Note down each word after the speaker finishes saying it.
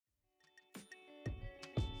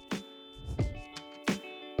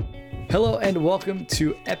Hello and welcome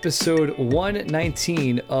to episode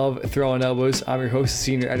 119 of Throwing Elbows. I'm your host,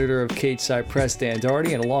 senior editor of Cageside Press, Dan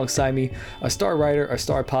Doherty, and alongside me, a star writer, a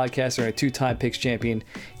star podcaster, and a two-time picks champion,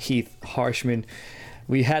 Heath Harshman.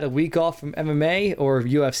 We had a week off from MMA, or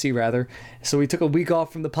UFC rather, so we took a week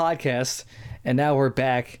off from the podcast, and now we're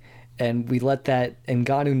back, and we let that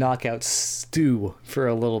Ngannou knockout stew for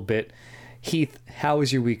a little bit. Heath, how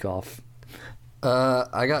was your week off?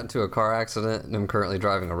 I got into a car accident and I'm currently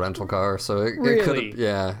driving a rental car, so it Really?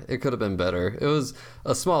 it could have been better. It was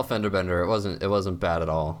a small fender bender. It wasn't bad at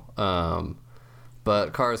all.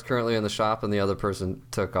 But car is currently in the shop and the other person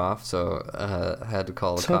took off, so I had to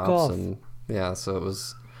call the cops. And yeah, so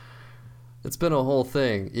it's been a whole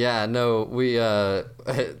thing. Yeah, no, we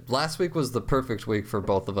last week was the perfect week for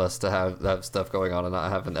both of us to have stuff going on and not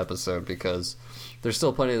have an episode because there's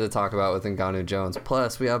still plenty to talk about with Ngannou Jones.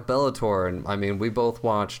 Plus, we have Bellator, and I mean, we both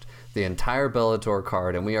watched the entire Bellator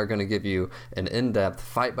card, and we are going to give you an in-depth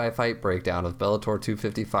fight-by-fight breakdown of Bellator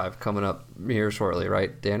 255 coming up here shortly,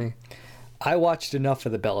 right, Danny? I watched enough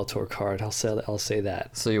of the Bellator card. I'll say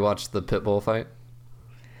that. So you watched the Pitbull fight?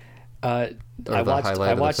 I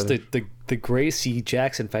watched the Gracie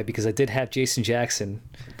Jackson fight because I did have Jason Jackson.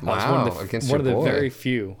 Wow, one of the very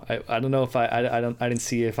few. I don't know if I didn't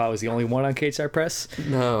see if I was the only one on Cageside Press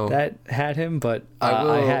that had him, but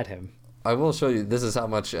I had him. I will show you. This is how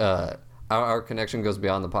much our connection goes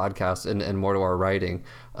beyond the podcast and more to our writing.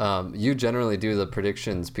 You generally do the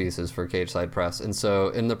predictions pieces for Cageside Press, and so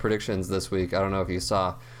in the predictions this week, I don't know if you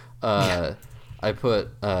saw. I put,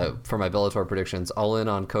 for my Bellator predictions, all in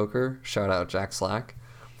on Coker. Shout out Jack Slack.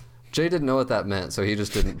 Jay didn't know what that meant, so he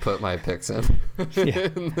just didn't put my picks in.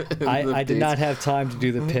 I did not have time to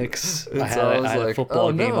do the picks. I had a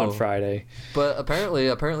football game on Friday. But apparently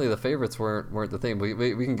the favorites weren't the thing.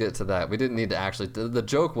 We can get to that. We didn't need to actually... The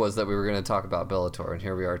joke was that we were going to talk about Bellator, and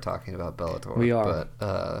here we are talking about Bellator. We are.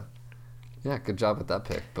 But, yeah, good job with that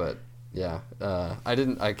pick. But, yeah,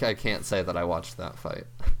 I can't say that I watched that fight.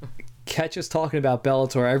 Catch us talking about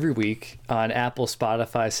Bellator every week on Apple,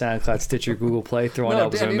 Spotify, SoundCloud, Stitcher, Google Play, Throwing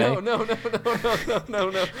Elbows Danny, MMA.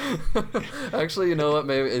 No. Actually, you know what?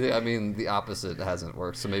 Maybe the opposite hasn't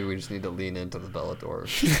worked. So maybe we just need to lean into the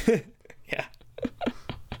Bellator. Yeah.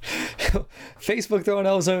 Facebook Throwing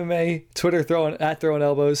Elbows MMA, Twitter Throwing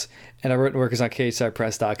Elbows, and our written work is on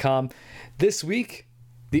CagesidePress.com. This week,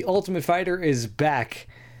 The Ultimate Fighter is back.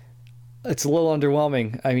 It's a little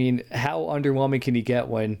underwhelming. I mean, how underwhelming can you get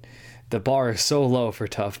when the bar is so low for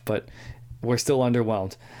tough, but we're still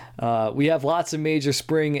underwhelmed. We have lots of major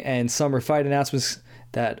spring and summer fight announcements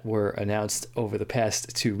that were announced over the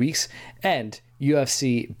past 2 weeks, and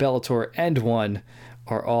UFC, Bellator, and ONE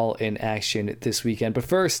are all in action this weekend. But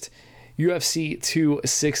first, UFC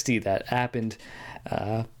 260 that happened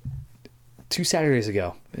 2 Saturdays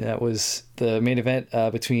ago. That was the main event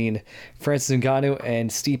between Francis Ngannou and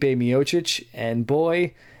Stipe Miocic, and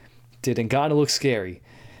boy, did Ngannou look scary.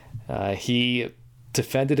 He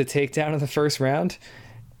defended a takedown in the first round,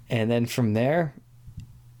 and then from there,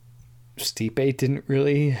 Stipe didn't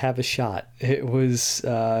really have a shot. It was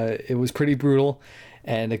pretty brutal,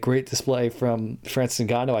 and a great display from Francis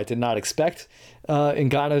Ngannou. I did not expect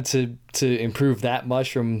Ngannou to improve that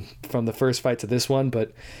much from the first fight to this one,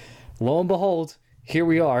 but lo and behold, here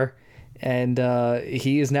we are, and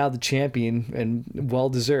he is now the champion, and well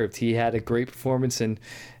deserved. He had a great performance and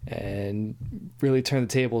really turned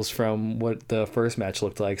the tables from what the first match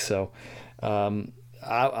looked like. So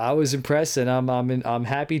I was impressed, and I'm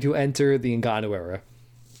happy to enter the Ngannou era.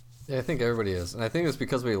 Yeah, I think everybody is, and I think it's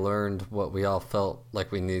because we learned what we all felt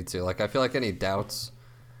like we needed to. Like, I feel like any doubts.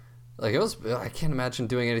 Like, I can't imagine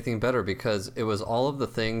doing anything better because it was all of the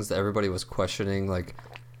things that everybody was questioning. Like,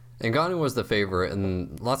 Ngannou was the favorite,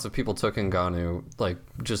 and lots of people took Ngannou, like,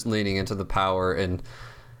 just leaning into the power, and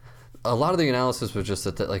a lot of the analysis was just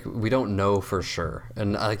that like, we don't know for sure.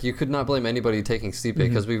 And, like, you could not blame anybody taking Stipe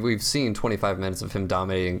because we've seen 25 minutes of him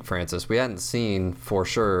dominating Francis. We hadn't seen, for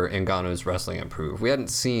sure, Ngannou's wrestling improve. We hadn't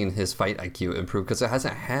seen his fight IQ improve because it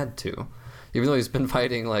hasn't had to. Even though he's been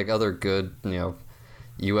fighting, like, other good,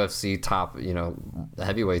 UFC top,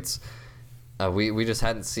 heavyweights, we just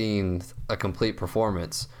hadn't seen a complete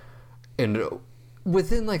performance. And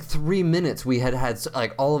within like 3 minutes, we had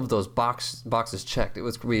like all of those boxes checked.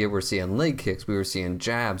 We were seeing leg kicks, we were seeing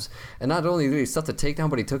jabs, and not only did he stuff the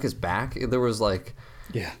takedown, but he took his back. There was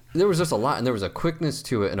just a lot, and there was a quickness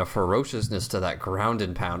to it and a ferociousness to that ground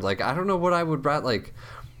and pound. Like, I don't know what I would rather. Like,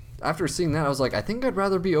 after seeing that, I was like, I think I'd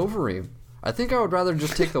rather be Overeem. I think I would rather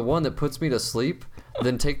just take the one that puts me to sleep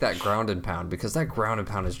than take that ground and pound, because that ground and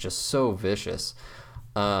pound is just so vicious.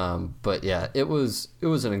 But yeah, it was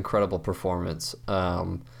an incredible performance.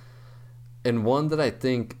 and one that I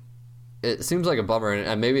think it seems like a bummer,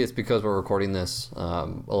 and maybe it's because we're recording this a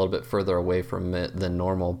little bit further away from it than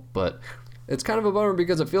normal, but it's kind of a bummer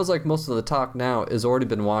because it feels like most of the talk now has already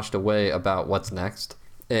been washed away about what's next.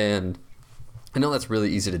 And I know that's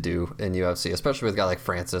really easy to do in UFC, especially with a guy like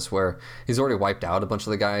Francis, where he's already wiped out a bunch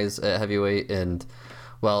of the guys at heavyweight. And,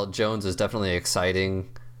 well, Jones is definitely exciting.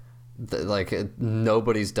 Like,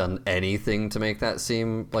 nobody's done anything to make that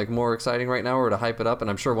seem like more exciting right now or to hype it up. And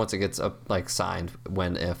I'm sure once it gets up, like, signed,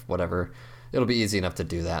 when, if, whatever, it'll be easy enough to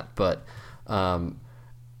do that. But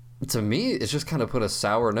to me, it's just kind of put a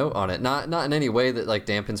sour note on it. Not in any way that, like,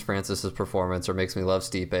 dampens Francis's performance or makes me love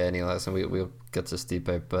Stipe any less. And we'll get to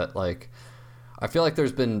Stipe. But, like, I feel like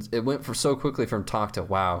it went for so quickly from talk to,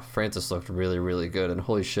 wow, Francis looked really, really good. And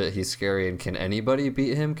holy shit, he's scary. And can anybody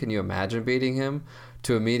beat him? Can you imagine beating him?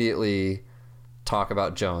 To immediately talk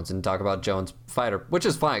about Jones and talk about Jones' fighter, which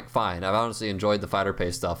is fine. I've honestly enjoyed the fighter pay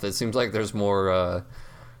stuff. It seems like there's more,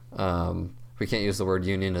 we can't use the word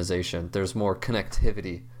unionization. There's more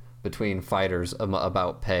connectivity between fighters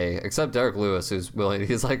about pay, except Derek Lewis, who's willing,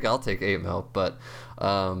 he's like, I'll take 8 mil. But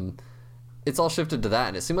it's all shifted to that.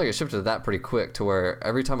 And it seemed like it shifted to that pretty quick to where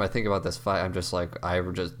every time I think about this fight, I'm just like,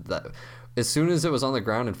 as soon as it was on the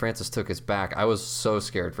ground and Francis took his back, I was so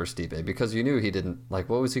scared for Stipe because you knew he didn't, like,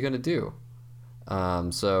 what was he going to do?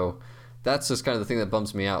 So that's just kind of the thing that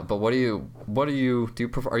bums me out. But are you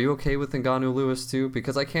okay with Ngannou Lewis too?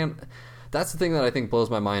 Because that's the thing that I think blows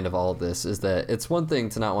my mind of all of this is that it's one thing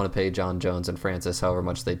to not want to pay John Jones and Francis however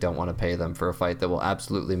much they don't want to pay them for a fight that will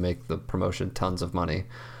absolutely make the promotion tons of money.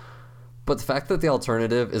 But the fact that the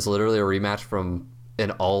alternative is literally a rematch from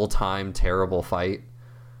an all-time terrible fight,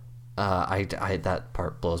 that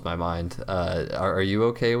part blows my mind. Are you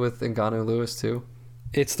okay with Ngannou Lewis too?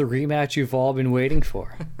 It's the rematch you've all been waiting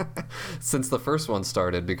for. Since the first one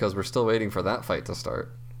started, because we're still waiting for that fight to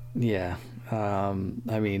start. Yeah. I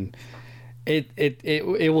mean, it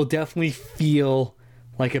will definitely feel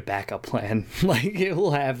like a backup plan. Like, it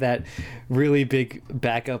will have that really big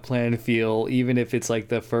backup plan feel, even if it's like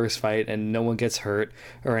the first fight and no one gets hurt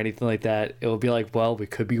or anything like that. It will be like, well, we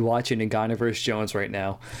could be watching Ngannou versus Jones right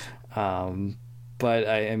now. But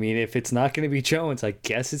I mean, if it's not going to be Jones, I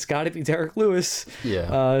guess it's got to be Derek Lewis.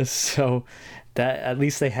 Yeah. So that at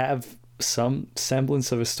least they have some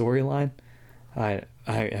semblance of a storyline. I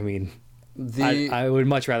mean, I would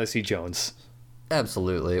much rather see Jones.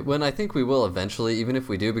 Absolutely. When I think we will eventually, even if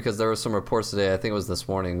we do, because there were some reports today, I think it was this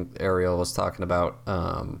morning, Ariel was talking about,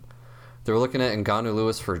 they were looking at Ngannou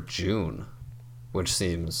Lewis for June, which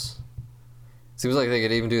seems like they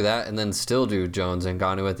could even do that and then still do Jones and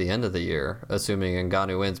Ngannou at the end of the year, assuming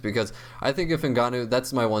Ngannou wins. Because I think if Ngannou,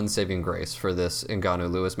 that's my one saving grace for this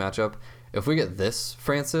Ngannou Lewis matchup. If we get this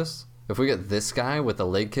Francis, if we get this guy with the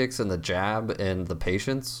leg kicks and the jab and the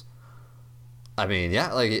patience, I mean,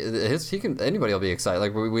 yeah, like anybody will be excited.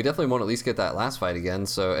 Like we definitely won't at least get that last fight again.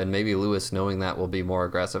 So, and maybe Lewis knowing that will be more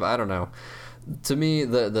aggressive. I don't know. To me,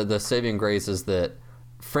 the saving grace is that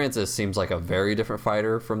Francis seems like a very different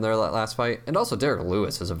fighter from their last fight, and also Derek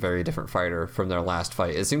Lewis is a very different fighter from their last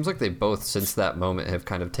fight. It seems like they both, since that moment, have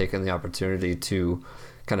kind of taken the opportunity to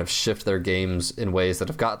kind of shift their games in ways that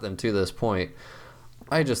have got them to this point.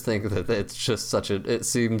 I just think that it's just it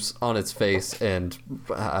seems on its face, and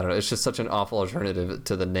I don't know, it's just such an awful alternative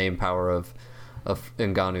to the name power of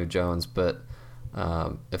Ngannou Jones. But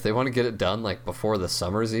if they want to get it done like before the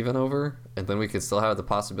summer's even over, and then we could still have the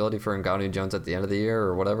possibility for Ngannou Jones at the end of the year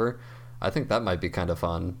or whatever, I think that might be kind of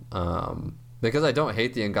fun. Because I don't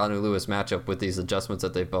hate the Ngannou Lewis matchup with these adjustments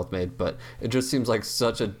that they've both made, but it just seems like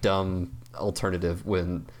such a dumb alternative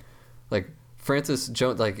when, like, Francis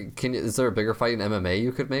Jones, like, is there a bigger fight in MMA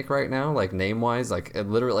you could make right now, like name wise? Like,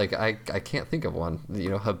 literally, like I can't think of one.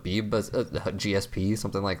 You know, Habib, GSP,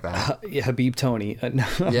 something like that. Yeah, Habib Tony. No.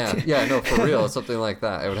 yeah, no, for real, something like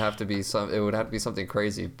that. It would have to be something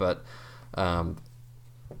crazy, but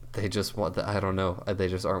they just want I don't know. They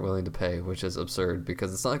just aren't willing to pay, which is absurd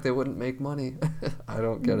because it's not like they wouldn't make money. I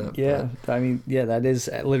don't get it. Yeah, but I mean, yeah, that is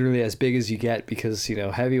literally as big as you get because, you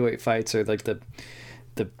know, heavyweight fights are like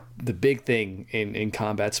the big thing in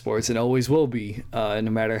combat sports and always will be, no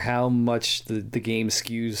matter how much the game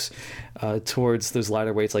skews towards those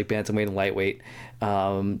lighter weights like bantamweight and lightweight.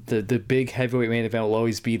 The big heavyweight main event will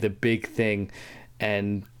always be the big thing.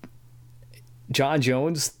 And John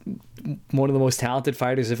Jones, one of the most talented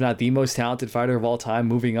fighters, if not the most talented fighter of all time,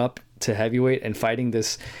 moving up to heavyweight and fighting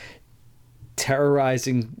this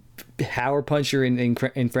terrorizing power puncher in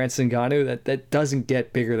Francis Ngannou, that doesn't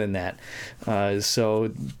get bigger than that.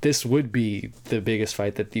 So this would be the biggest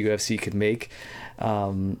fight that the UFC could make.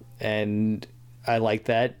 And I like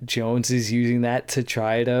that Jones is using that to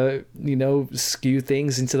try to, skew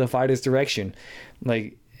things into the fighter's direction.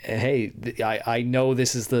 Like, hey, I know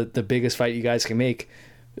this is the biggest fight you guys can make,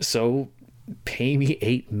 so pay me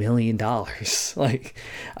 $8 million. Like,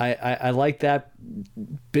 I like that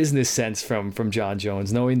business sense from Jon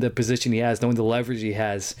Jones, knowing the position he has, knowing the leverage he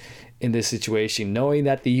has in this situation, knowing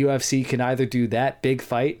that the UFC can either do that big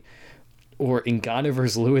fight or Ngannou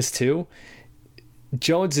versus Lewis too.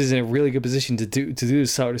 Jones is in a really good position to do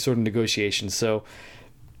this sort of negotiation. So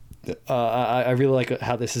I really like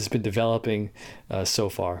how this has been developing so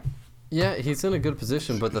far. Yeah, he's in a good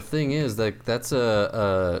position, but the thing is that that's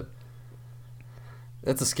a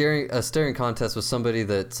staring contest with somebody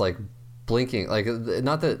that's like blinking. Like,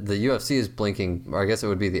 not that the UFC is blinking, or I guess it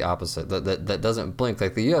would be the opposite. That doesn't blink.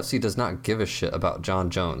 Like, the UFC does not give a shit about Jon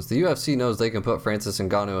Jones. The UFC knows they can put Francis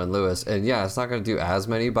Ngannou and Lewis, and yeah, it's not going to do as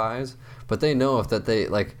many buys, but they know if that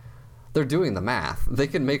they're doing the math. They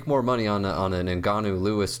can make more money on an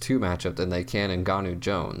Ngannou-Lewis 2 matchup than they can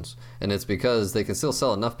Ngannou-Jones, and it's because they can still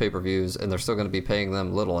sell enough pay-per-views, and they're still going to be paying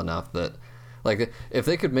them little enough that. Like, if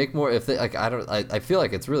they could make more, I feel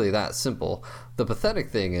like it's really that simple. The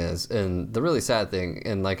pathetic thing is, and the really sad thing,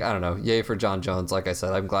 and like, I don't know, yay for Jon Jones. Like I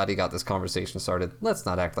said, I'm glad he got this conversation started. Let's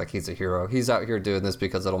not act like he's a hero. He's out here doing this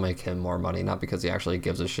because it'll make him more money, not because he actually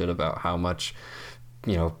gives a shit about how much,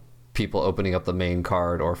 people opening up the main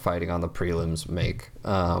card or fighting on the prelims make.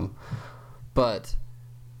 But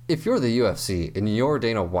if you're the UFC and you're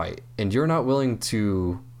Dana White and you're not willing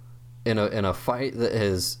to, in a fight that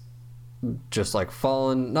is just like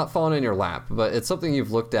not fallen in your lap, but it's something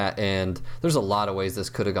you've looked at, and there's a lot of ways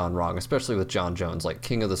this could have gone wrong, especially with Jon Jones, like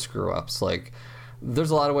king of the screw ups. Like,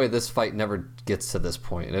 there's a lot of ways this fight never gets to this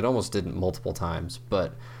point, and it almost didn't multiple times,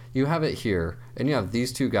 but you have it here, and you have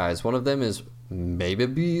these two guys. One of them is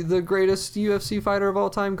maybe the greatest UFC fighter of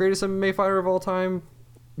all time, greatest MMA fighter of all time,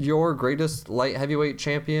 your greatest light heavyweight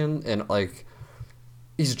champion, and like,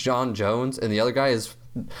 he's Jon Jones, and the other guy is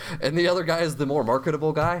the more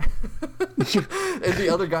marketable guy. And the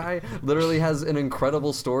other guy literally has an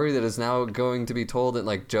incredible story that is now going to be told. And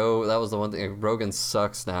like, Joe, that was the one thing. Rogan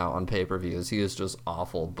sucks now on pay-per-views. He is just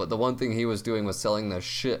awful. But the one thing he was doing was selling the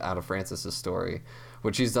shit out of Francis's story,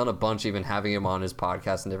 which he's done a bunch, even having him on his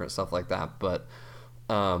podcast and different stuff like that. But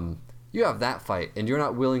you have that fight, and you're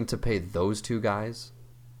not willing to pay those two guys.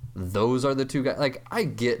 Those are the two guys. Like, I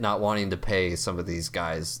get not wanting to pay some of these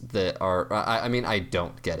guys that are. I mean, I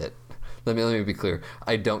don't get it. Let me be clear.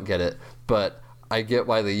 I don't get it, but I get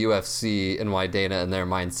why the UFC and why Dana and their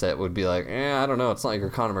mindset would be like, I don't know. It's not like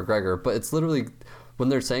you're Conor McGregor, but it's literally, when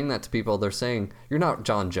they're saying that to people, they're saying you're not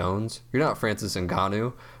Jon Jones, you're not Francis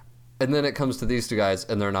Ngannou. And then it comes to these two guys,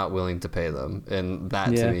 and they're not willing to pay them. And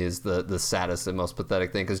that, to me, is the saddest and most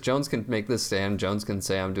pathetic thing. Because Jones can make this stand. Jones can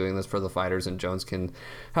say, I'm doing this for the fighters. And Jones can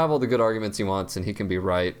have all the good arguments he wants, and he can be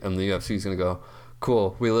right. And the UFC is going to go,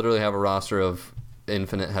 cool, we literally have a roster of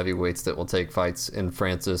infinite heavyweights that will take fights. And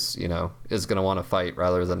Francis, is going to want to fight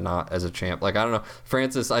rather than not as a champ. Like, I don't know.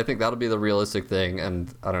 Francis, I think that'll be the realistic thing.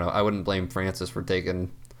 And I don't know. I wouldn't blame Francis for taking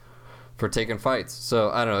fights.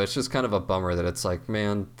 So I don't know, it's just kind of a bummer that it's like,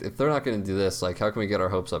 man, if they're not going to do this, like, how can we get our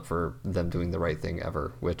hopes up for them doing the right thing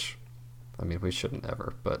ever? Which, I mean, we shouldn't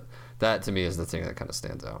ever, but that to me is the thing that kind of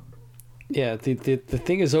stands out. Yeah, the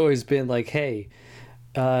thing has always been like, hey,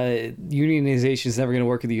 unionization is never going to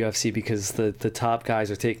work with the UFC because the top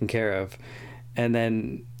guys are taken care of, and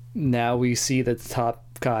then now we see that the top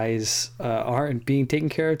guys aren't being taken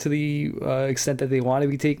care of to the extent that they want to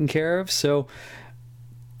be taken care of. So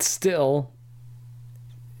still,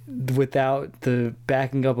 without the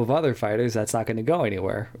backing up of other fighters, that's not going to go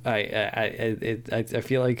anywhere. I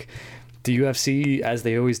feel like the UFC, as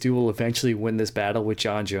they always do, will eventually win this battle with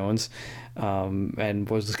Jon Jones, and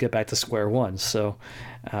we'll just get back to square one. So,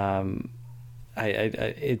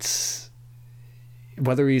 it's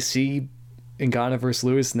whether we see Ngannou versus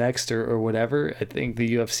Lewis next or whatever. I think the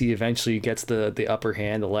UFC eventually gets the upper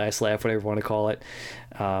hand, the last laugh, whatever you want to call it,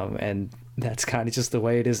 and that's kind of just the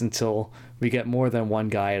way it is until we get more than one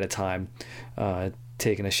guy at a time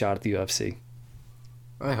taking a shot at the UFC.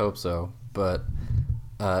 I hope so. But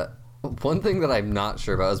one thing that I'm not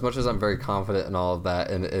sure about, as much as I'm very confident in all of that,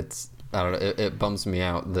 and I don't know, it bums me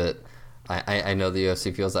out that I know the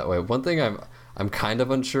UFC feels that way. One thing I'm kind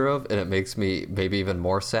of unsure of, and it makes me maybe even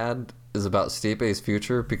more sad, is about Stipe's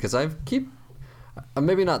future, because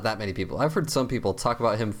maybe not that many people. I've heard some people talk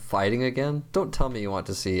about him fighting again. Don't tell me you want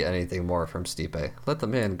to see anything more from Stipe. Let the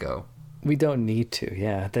man go. We don't need to.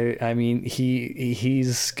 Yeah, I mean,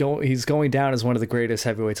 he's going down as one of the greatest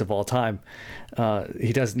heavyweights of all time.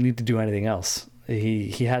 He doesn't need to do anything else.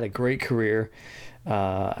 He had a great career.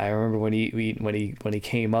 I remember when he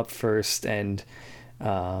came up first, and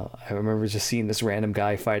I remember just seeing this random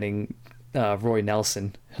guy fighting Roy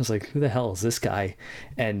Nelson. I was like, who the hell is this guy?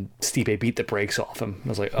 And Stipe beat the brakes off him. I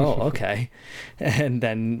was like, oh, okay. And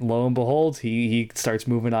then lo and behold, he starts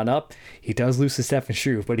moving on up. He does lose to Stefan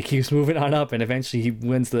Struve, but he keeps moving on up, and eventually he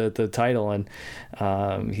wins the title, and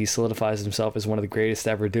he solidifies himself as one of the greatest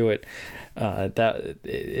to ever do it.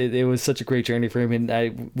 It was such a great journey for him,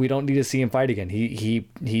 and we don't need to see him fight again. He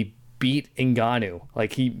beat Ngannou.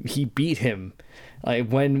 Like he beat him. Like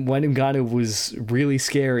when Ngannou was really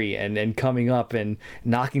scary and coming up and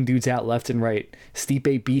knocking dudes out left and right,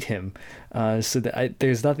 Stipe beat him.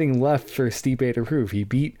 There's nothing left for Stipe to prove. He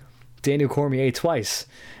beat Daniel Cormier twice.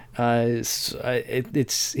 He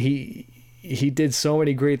did so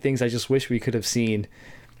many great things. I just wish we could have seen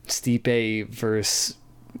Stipe versus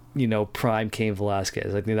prime Cain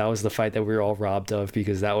Velasquez. I think that was the fight that we were all robbed of,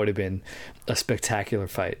 because that would have been a spectacular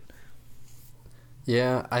fight.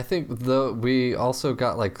 Yeah, I think we also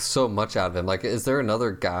got like so much out of him. Like, is there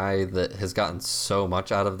another guy that has gotten so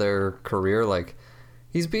much out of their career? Like,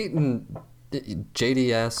 he's beaten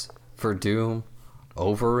JDS, Verdum,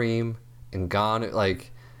 Overeem, Ngannou,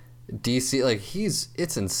 like DC. Like,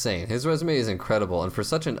 it's insane. His resume is incredible, and for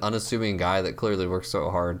such an unassuming guy that clearly works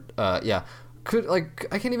so hard. Yeah.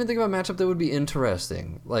 I can't even think of a matchup that would be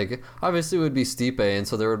interesting. Like, obviously it would be Stipe, and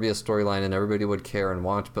so there would be a storyline and everybody would care and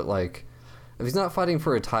watch, but like, if he's not fighting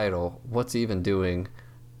for a title, what's he even doing?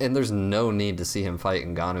 And there's no need to see him fight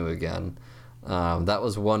Ngannou again. That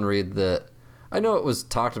was one read that I know it was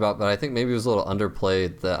talked about, but I think maybe it was a little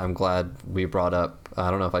underplayed, that I'm glad we brought up.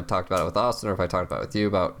 I don't know if I talked about it with Austin or if I talked about it with you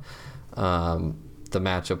about the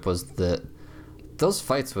matchup, was that those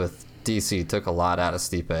fights with DC took a lot out of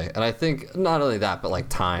Stipe. And I think not only that, but like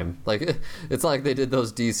time. Like, it's like they did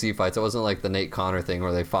those DC fights. It wasn't like the Nate Connor thing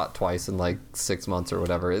where they fought twice in like 6 months or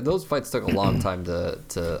whatever. Those fights took a long time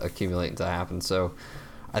to accumulate and to happen. So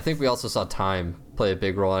I think we also saw time play a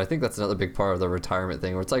big role. And I think that's another big part of the retirement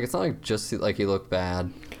thing, where it's like, it's not like just like he looked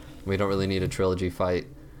bad. We don't really need a trilogy fight.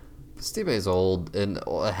 Stipe is old, and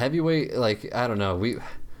a heavyweight, like, I don't know.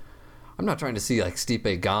 I'm not trying to see like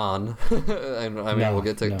Stipe Gane. We'll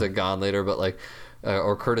get to Gane later, but like,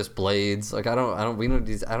 or Curtis Blades. Like, none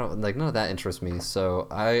of that interests me. So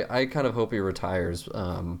I kind of hope he retires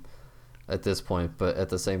at this point. But at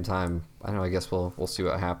the same time, I don't know. I guess we'll see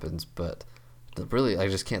what happens. But really, I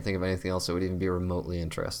just can't think of anything else that would even be remotely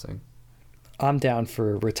interesting. I'm down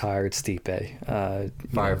for retired Stipe.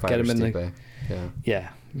 Firefighter Stipe. Yeah.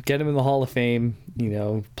 Get him in the Hall of Fame,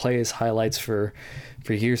 play his highlights for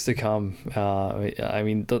years to come. I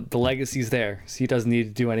mean, the legacy's there, so he doesn't need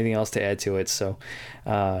to do anything else to add to it. So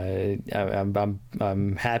I'm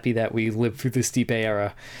happy that we lived through the Stipe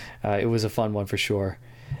era. It was a fun one for sure.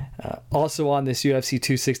 Also on this UFC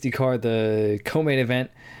 260 card, the co-main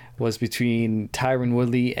event was between Tyron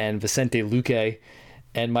Woodley and Vicente Luque.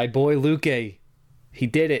 And my boy Luque, he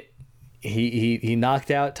did it. He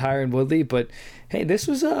knocked out Tyron Woodley, but hey, this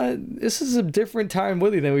is a different Tyron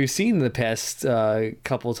Woodley than we've seen in the past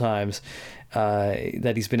couple times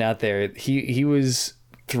that he's been out there. He was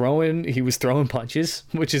throwing punches,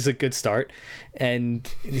 which is a good start, and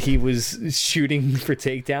he was shooting for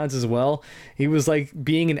takedowns as well. He was like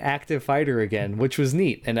being an active fighter again, which was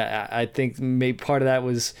neat. And I think maybe part of that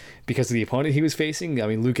was because of the opponent he was facing. I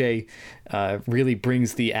mean, Luque really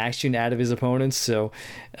brings the action out of his opponents, so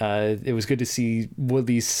it was good to see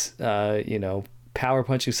Woodley's power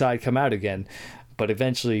punching side come out again. But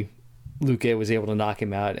eventually Luque was able to knock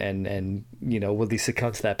him out, and Woodley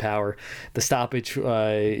succumbs to that power. The stoppage,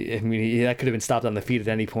 that could have been stopped on the feet at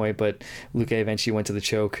any point, but Luque eventually went to the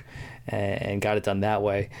choke and got it done that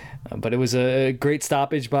way. But it was a great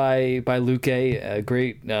stoppage by Luque, a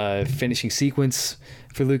great finishing sequence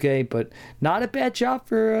for Luque, but not a bad job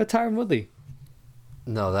for Tyron Woodley.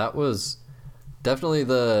 No, that was definitely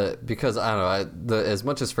because I don't know, as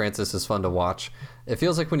much as Francis is fun to watch, it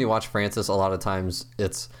feels like when you watch Francis, a lot of times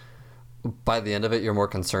it's, by the end of it, you're more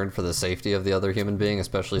concerned for the safety of the other human being,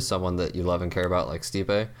 especially someone that you love and care about like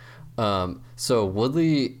Stipe. So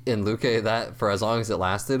Woodley and Luque, that for as long as it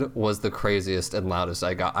lasted, was the craziest and loudest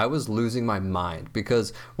I got. I was losing my mind,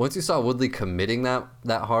 because once you saw Woodley committing that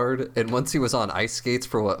hard, and once he was on ice skates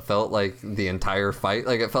for what felt like the entire fight,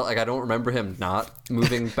 like it felt like I don't remember him not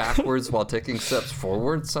moving backwards while taking steps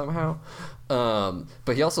forward somehow.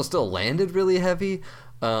 But he also still landed really heavy.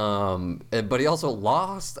 But he also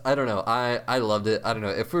lost. I don't know. I loved it. I don't know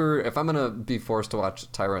if I'm gonna be forced to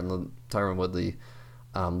watch Tyron Woodley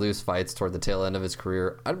lose fights toward the tail end of his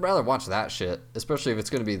career, I'd rather watch that shit, especially if it's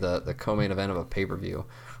gonna be the co-main event of a pay-per-view.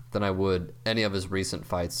 than I would any of his recent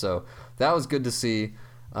fights. So that was good to see.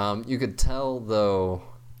 You could tell, though,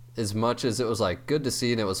 as much as it was like good to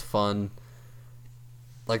see and it was fun,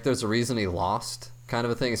 like there's a reason he lost, kind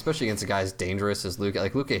of a thing, especially against a guy as dangerous as Luque.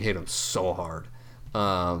 Like, Luque hit him so hard.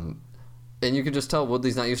 And you can just tell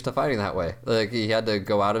Woodley's not used to fighting that way. Like, he had to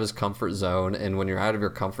go out of his comfort zone, and when you're out of your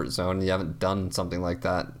comfort zone and you haven't done something like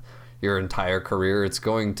that your entire career, it's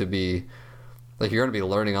going to be like you're going to be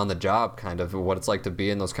learning on the job kind of what it's like to be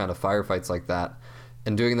in those kind of firefights like that.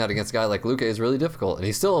 And doing that against a guy like Luque is really difficult, and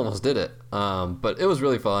he still almost did it. But it was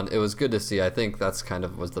really fun. It was good to see. I think that's kind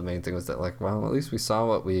of was the main thing, was that, like, well, at least we saw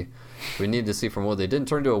what we needed to see from Woodley. It didn't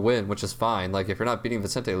turn into a win, which is fine. Like, if you're not beating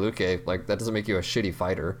Vicente Luque, like, that doesn't make you a shitty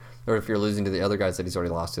fighter. Or if you're losing to the other guys that he's already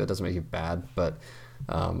lost to, that doesn't make you bad. But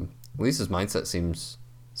at least his mindset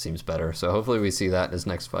seems better. So hopefully we see that in his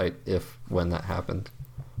next fight, when that happened.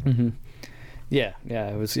 Mm-hmm. Yeah,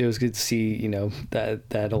 it was good to see, you know,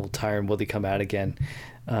 that old Tyron Woodley come out again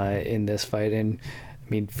in this fight. And I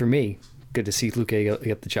mean, for me, good to see Luque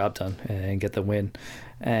get the job done and get the win.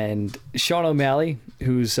 And Sean O'Malley,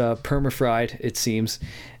 who's perma-fried, it seems,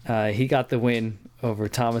 he got the win over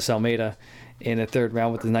Thomas Almeida in the third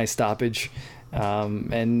round with a nice stoppage.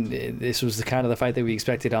 And this was the kind of the fight that we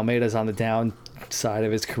expected. Almeida's on the downside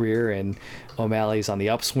of his career, and O'Malley's on the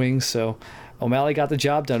upswing. So O'Malley got the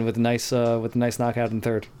job done with a nice knockout in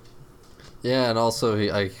third. Yeah, and also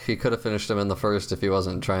he could have finished him in the first if he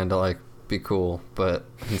wasn't trying to, like, be cool, but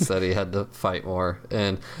instead he had to fight more.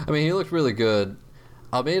 And I mean, he looked really good.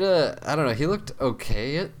 Almeida, I don't know, he looked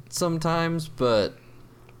okay at sometimes, but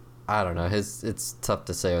I don't know. It's tough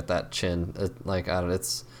to say with that chin.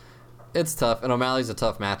 It's tough, and O'Malley's a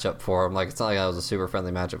tough matchup for him. Like, it's not like that was a super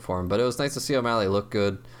friendly matchup for him, but it was nice to see O'Malley look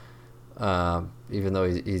good, even though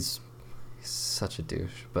he's such a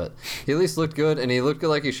douche. But he at least looked good, and he looked good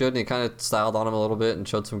like he should, and he kind of styled on him a little bit and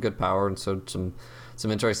showed some good power and showed some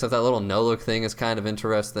interesting stuff. That little no-look thing is kind of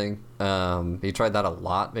interesting. He tried that a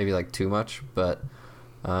lot, maybe like too much, but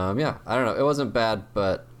yeah, I don't know. It wasn't bad,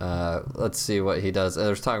 but let's see what he does.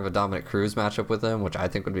 There's talk of a Dominic Cruz matchup with him, which I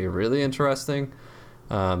think would be really interesting.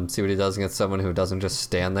 See what he does against someone who doesn't just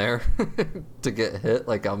stand there to get hit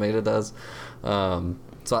like Almeida does.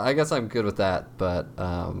 So I guess I'm good with that, but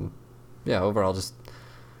yeah, overall, just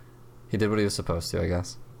he did what he was supposed to, I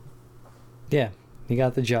guess. Yeah, he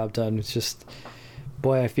got the job done. It's just,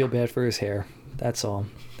 boy, I feel bad for his hair. That's all.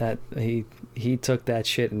 That he took that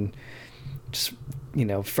shit and just, you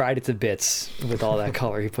know, fried it to bits with all that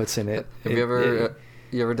color he puts in it. Have you ever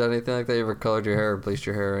done anything like that? You ever colored your hair or bleached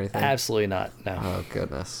your hair or anything? Absolutely not. No. Oh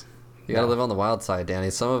goodness. You gotta live on the wild side,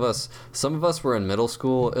 Danny. Some of us were in middle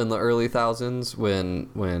school in the early thousands when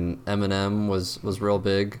Eminem was real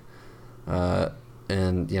big.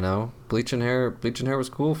 And you know, bleaching hair was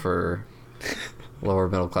cool for lower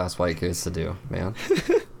middle class white kids to do, man.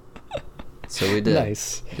 So we did.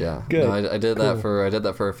 Nice. Yeah. Good. No, I did Cool.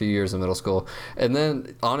 that for a few years in middle school, and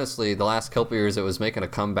then honestly, the last couple years it was making a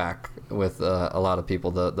comeback with a lot of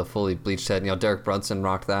people. The fully bleached head. You know, Derek Brunson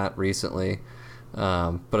rocked that recently.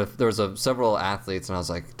 But if there was several athletes, and I was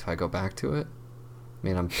like, do I go back to it? I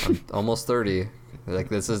mean, I'm almost 30. Like,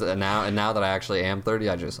 this is now that I actually am 30,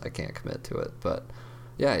 I can't commit to it. But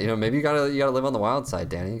yeah, you know, maybe you gotta live on the wild side,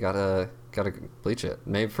 Danny. You gotta bleach it.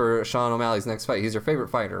 Maybe for Sean O'Malley's next fight, he's your favorite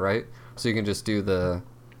fighter, right? So you can just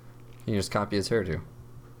copy his hairdo.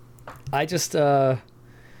 I just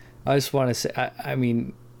want to say, I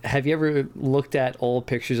mean, have you ever looked at old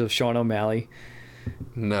pictures of Sean O'Malley?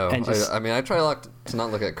 No, I mean, I try to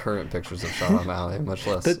not look at current pictures of Sean O'Malley, much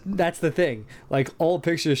less. That's the thing. Like, old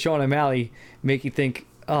pictures of Sean O'Malley make you think,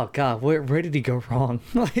 oh God, where did he go wrong?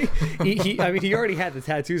 Like, he already had the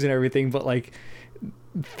tattoos and everything, but like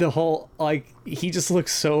the whole, like, he just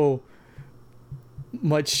looks so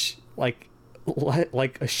much like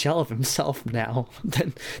a shell of himself now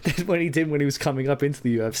than what he did when he was coming up into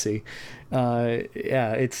the UFC.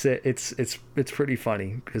 Yeah, it's pretty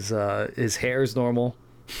funny because his hair is normal,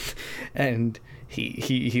 and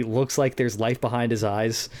he looks like there's life behind his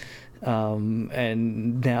eyes,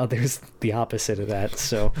 and now there's the opposite of that.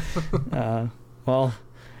 So, well,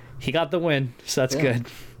 he got the win, so that's good.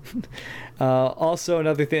 Also,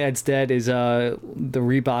 another thing that's dead is the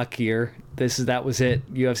Reebok gear. That was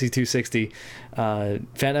it. UFC 260.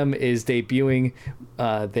 Venom is debuting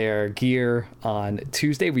their gear on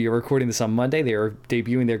Tuesday. We are recording this on Monday. They are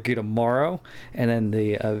debuting their gear tomorrow, and then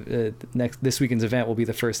this weekend's event will be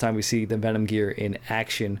the first time we see the Venom gear in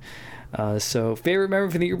action. So, favorite memory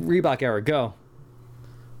from the Reebok era? Go.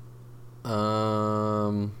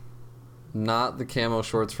 Not the camo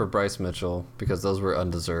shorts for Bryce Mitchell, because those were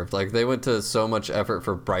undeserved. Like, they went to so much effort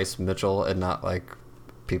for Bryce Mitchell and not like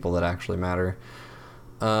people that actually matter.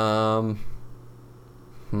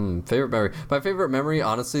 Favorite memory. My favorite memory,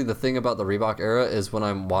 honestly, the thing about the Reebok era is when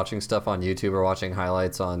I'm watching stuff on YouTube or watching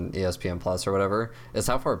highlights on ESPN Plus or whatever, is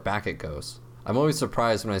how far back it goes. I'm always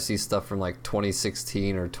surprised when I see stuff from like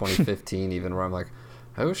 2016 or 2015 even, where I'm like,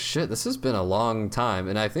 oh shit, this has been a long time.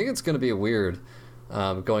 And I think it's going to be weird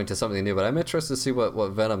going to something new, but I'm interested to see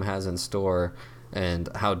what Venom has in store and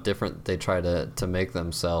how different they try to make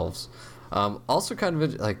themselves. Also kind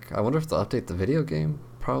of like, I wonder if they'll update the video game.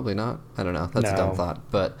 Probably not. I don't know. That's a dumb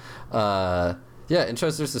thought. But yeah,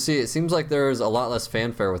 interested to see. It seems like there's a lot less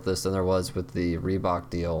fanfare with this than there was with the Reebok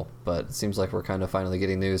deal. But it seems like we're kind of finally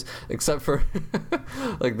getting news. Except for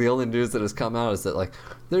like the only news that has come out is that like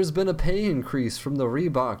there's been a pay increase from the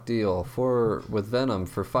Reebok deal with Venom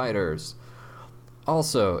for fighters.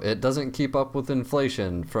 Also, it doesn't keep up with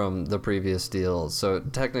inflation from the previous deals. So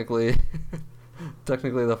technically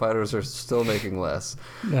the fighters are still making less.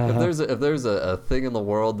 If there's a thing in the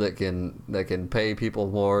world that can pay people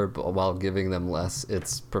more while giving them less,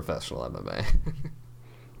 it's professional MMA.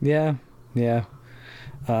 Yeah.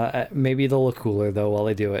 Maybe they'll look cooler though while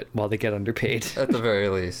they get underpaid. At the very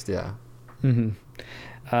least, yeah.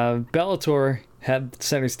 Bellator had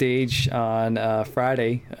center stage on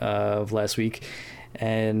Friday of last week.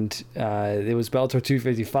 And it was Bellator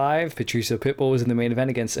 255. Patricio Pitbull was in the main event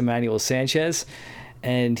against Emmanuel Sanchez,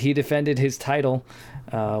 and he defended his title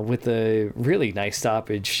with a really nice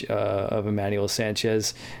stoppage of Emmanuel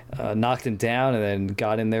Sanchez. Knocked him down and then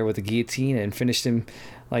got in there with a guillotine and finished him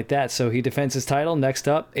like that. So he defends his title. Next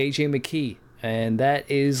up, AJ McKee, and that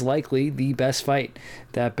is likely the best fight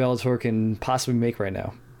that Bellator can possibly make right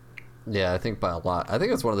now. Yeah, I think by a lot. I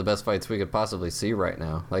think it's one of the best fights we could possibly see right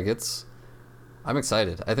now. Like I'm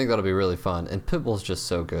excited. I think that'll be really fun. And Pitbull's just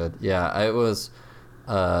so good. Yeah, it was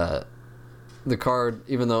the card,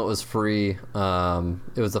 even though it was free, it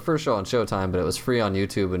was the first show on Showtime, but it was free on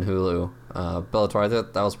YouTube and Hulu. Bellator, I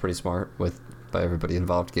thought that was pretty smart by everybody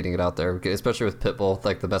involved getting it out there, especially with Pitbull,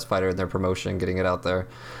 like the best fighter in their promotion, getting it out there.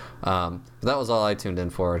 But that was all I tuned in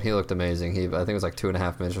for, and he looked amazing. I think it was like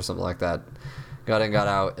 2.5 minutes or something like that. Got in, got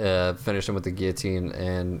out, finished him with the guillotine,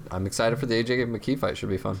 and I'm excited for the AJ McKee fight. Should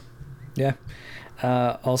be fun. Yeah.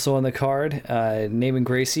 Also on the card, Naaman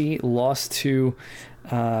Gracie lost to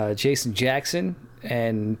Jason Jackson,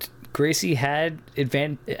 and Gracie had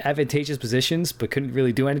advantageous positions but couldn't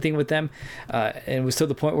really do anything with them, and it was to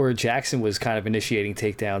the point where Jackson was kind of initiating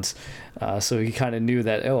takedowns, so he kind of knew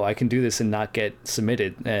that, I can do this and not get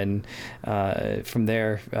submitted, and from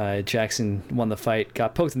there Jackson won the fight,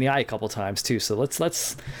 got poked in the eye a couple times too, so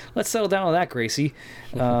let's settle down on that, Gracie.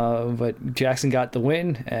 But Jackson got the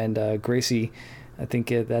win, and Gracie, I think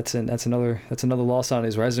that's another loss on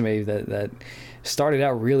his resume that started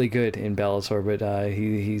out really good in Bellator, but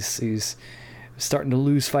he's starting to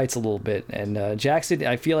lose fights a little bit. And Jackson,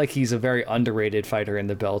 I feel like he's a very underrated fighter in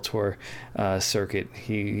the Bellator circuit.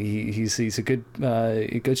 He's a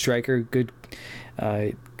good striker, good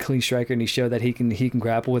clean striker, and he showed that he can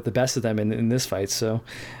grapple with the best of them in this fight. So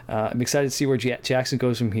I'm excited to see where Jackson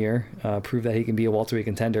goes from here. Prove that he can be a welterweight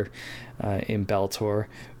contender in Bellator.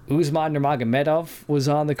 Usman Nurmagomedov was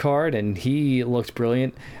on the card, and he looked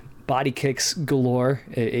brilliant. Body kicks galore.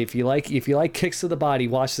 If you like kicks to the body,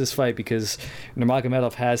 watch this fight, because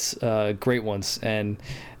Nurmagomedov has great ones, and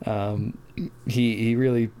he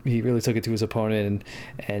really took it to his opponent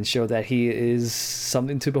and showed that he is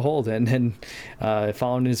something to behold, and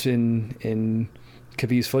following in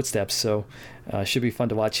Khabib's footsteps. So should be fun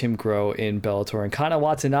to watch him grow in Bellator. And Kana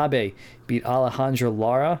Watanabe beat Alejandra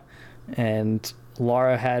Lara, and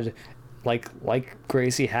Lara had, like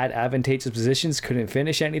Gracie, had advantageous positions, couldn't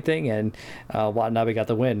finish anything, and Watanabe got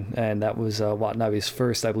the win, and that was Watanabe's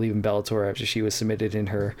first, I believe, in Bellator after she was submitted in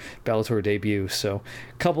her Bellator debut. So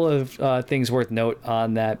a couple of things worth note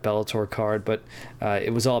on that Bellator card, but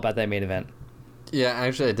it was all about that main event. Yeah,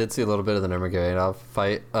 actually, I did see a little bit of the Nurmagomedov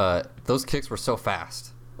fight. Those kicks were so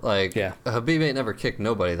fast. Like, yeah. Khabib ain't never kicked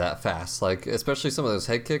nobody that fast. Like, especially some of those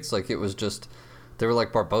head kicks, like, it was just... They were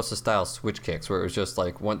like Barbosa-style switch kicks, where it was just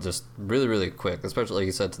like just really, really quick, especially like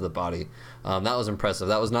you said, to the body. That was impressive.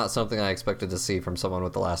 That was not something I expected to see from someone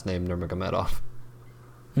with the last name Nurmagomedov.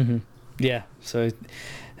 Mm-hmm. Yeah, so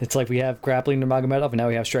it's like we have grappling Nurmagomedov, and now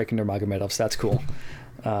we have striking Nurmagomedov, so that's cool.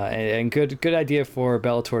 And good idea for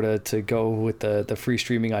Bellator to go with the free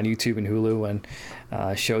streaming on YouTube and Hulu and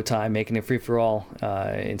Showtime, making it free for all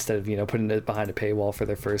instead of putting it behind a paywall for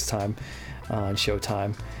their first time on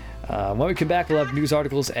Showtime. When we come back, we'll have news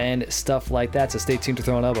articles and stuff like that, so stay tuned to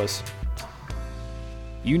Throwing Elbows.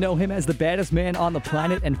 You know him as the baddest man on the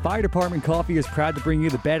planet, and Fire Department Coffee is proud to bring you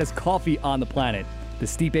the baddest coffee on the planet. The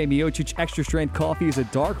Stipe Miocic Extra Strength Coffee is a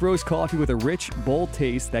dark roast coffee with a rich, bold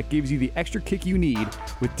taste that gives you the extra kick you need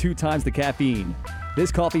with 2 times the caffeine.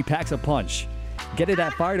 This coffee packs a punch. Get it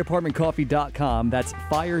at firedepartmentcoffee.com. That's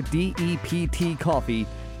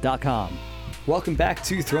firedeptcoffee.com. Welcome back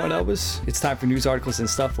to Throwing Elbows. It's time for news articles and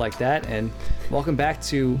stuff like that. And welcome back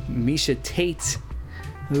to Miesha Tate,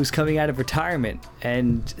 who's coming out of retirement.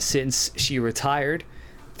 And since she retired,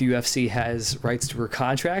 the UFC has rights to her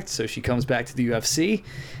contract, so she comes back to the UFC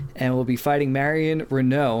and will be fighting Marion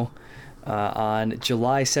Renault on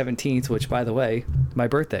July 17th, which, by the way, my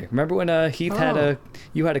birthday. Remember when Heath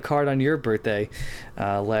you had a card on your birthday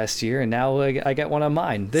last year, and now I got one on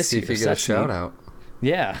mine this year. See if you get a shout out.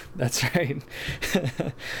 Yeah, that's right.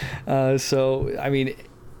 So, I mean,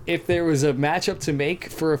 if there was a matchup to make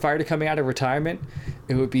for a fighter coming out of retirement,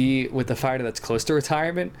 it would be with the fighter that's close to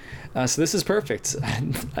retirement. So this is perfect.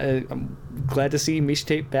 I'm glad to see Miesha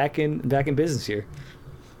Tate back in business here.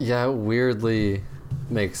 Yeah, it weirdly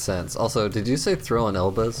makes sense. Also, did you say throwing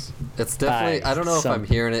elbows? It's definitely, I don't know if I'm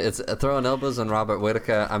hearing it. It's throwing elbows on Robert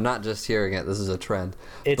Whitaker. I'm not just hearing it. This is a trend.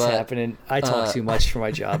 It's happening. I talk too much for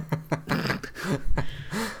my job.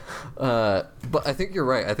 But I think you're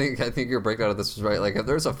right. I think your breakdown of this was right. Like, if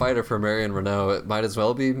there's a fighter for Marion Renault, it might as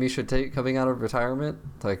well be Miesha Tate coming out of retirement.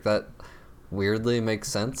 Like, that weirdly makes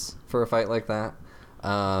sense for a fight like that.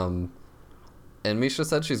 And Miesha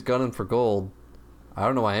said she's gunning for gold. I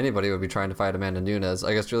don't know why anybody would be trying to fight Amanda Nunes.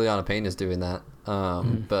 I guess Juliana Payne is doing that.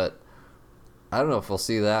 But I don't know if we'll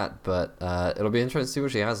see that. But it'll be interesting to see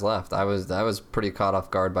what she has left. I was pretty caught off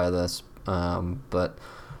guard by this. But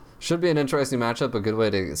should be an interesting matchup, a good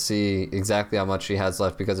way to see exactly how much she has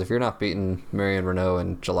left, because if you're not beating Marion Renault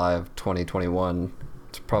in July of 2021,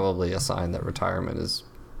 it's probably a sign that retirement is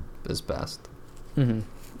best. Mm-hmm.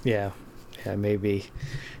 Yeah, maybe.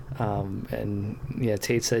 And yeah,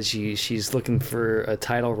 Tate said she's looking for a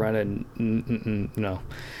title run, and no.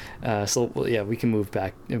 So yeah, we can move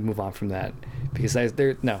on from that, because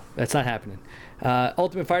that's not happening.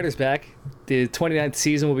 Ultimate Fighter's back. The 29th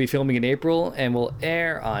season will be filming in April and will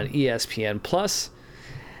air on ESPN+.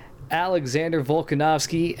 Alexander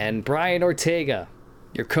Volkanovski and Brian Ortega,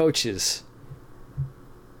 your coaches.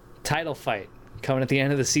 Title fight coming at the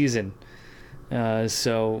end of the season.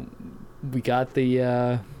 So we got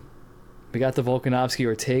the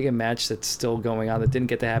Volkanovski-Ortega match that's still going on that didn't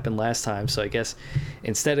get to happen last time. So I guess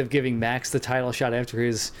instead of giving Max the title shot after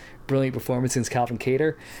his brilliant performance against Calvin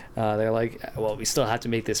Kattar, they're like, well, we still have to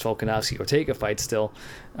make this Volkanovski-Ortega fight still.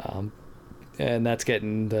 And that's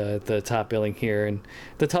getting the top billing here and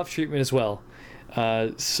the tough treatment as well.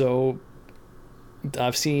 So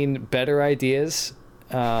I've seen better ideas.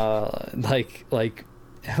 Like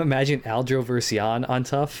imagine Aljo versus Jan on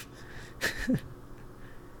Tough.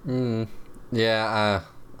 Yeah,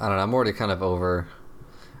 I don't know. I'm already kind of over.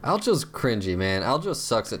 Aljo's cringy, man. Aljo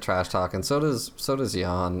sucks at trash talking. So does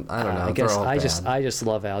Jan. I don't know. I guess I just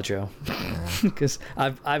love Aljo because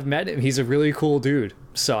I've met him. He's a really cool dude.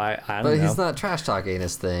 So I don't know. But he's not trash talking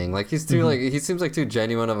his thing. Like, he's too he seems like too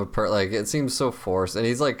genuine of a like, it seems so forced, and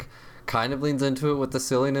he's like kind of leans into it with the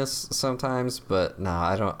silliness sometimes. But no,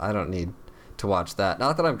 I don't need to watch that.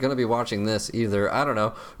 Not that I'm going to be watching this either. I don't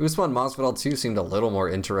know. Usman Masvidal 2 seemed a little more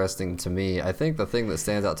interesting to me. I think the thing that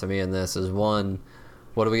stands out to me in this is, one,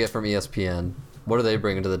 what do we get from ESPN? What are they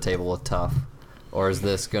bringing to the table with Tough? Or is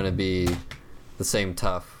this going to be the same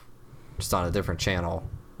Tough, just on a different channel?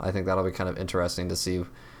 I think that'll be kind of interesting to see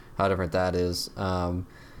how different that is.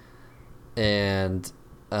 And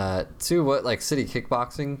two, what, like, City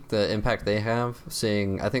Kickboxing, the impact they have,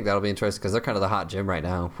 I think that'll be interesting because they're kind of the hot gym right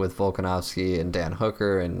now with Volkanovski and Dan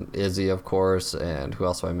Hooker and Izzy, of course, and who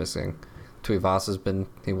else am I missing? Tuivasa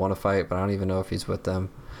he won a fight, but I don't even know if he's with them.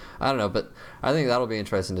 I don't know, but I think that'll be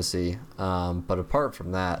interesting to see. But apart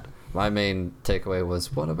from that, my main takeaway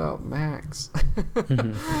was, what about Max?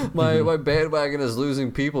 My bandwagon is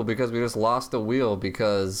losing people because we just lost the wheel,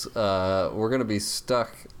 because we're going to be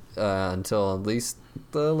stuck until at least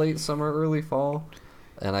the late summer, early fall.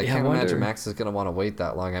 And I can't imagine Max is going to want to wait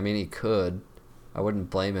that long. I mean, he could. I wouldn't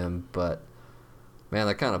blame him, but man,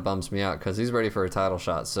 that kind of bums me out because he's ready for a title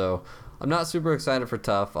shot. So I'm not super excited for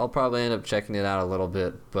Tough. I'll probably end up checking it out a little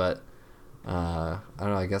bit, but I don't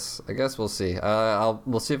know. I guess we'll see.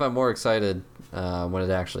 We'll see if I'm more excited when it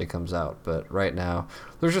actually comes out. But right now,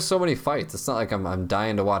 there's just so many fights. It's not like I'm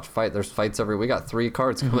dying to watch fight. There's fights we got 3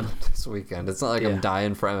 cards coming up this weekend. It's not like I'm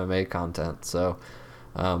dying for MMA content. So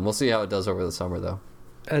we'll see how it does over the summer, though.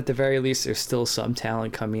 At the very least, there's still some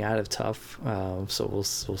talent coming out of Tough. So we'll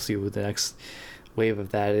see what wave of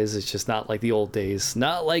that is. It's just not like the old days.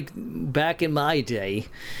 Not like back in my day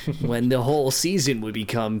when the whole season would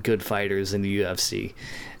become good fighters in the UFC.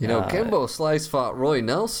 Kimbo Slice fought Roy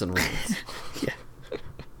Nelson once. Yeah.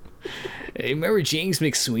 Hey, remember James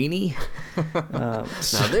McSweeney? Now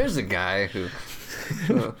there's a guy who...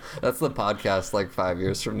 that's the podcast like 5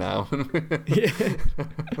 years from now. Yeah.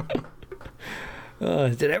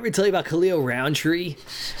 Did I ever tell you about Khalil Roundtree?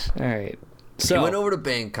 All right. So he went over to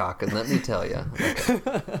Bangkok, and let me tell you.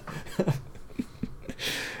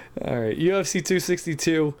 All right, UFC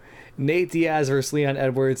 262, Nate Diaz versus Leon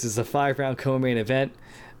Edwards is a 5-round co-main event.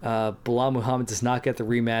 Bilal Muhammad does not get the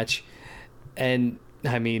rematch. And,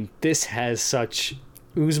 I mean, this has such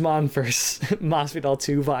Usman versus Masvidal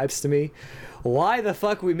 2 vibes to me. Why the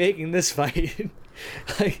fuck are we making this fight?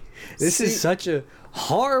 Like, this is such a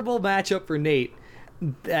horrible matchup for Nate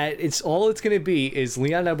that it's going to be is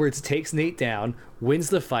Leon Edwards takes Nate down, wins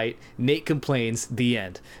the fight, Nate complains, the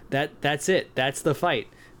end. That's it. That's the fight.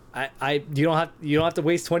 You don't have to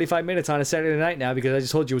waste 25 minutes on a Saturday night now because I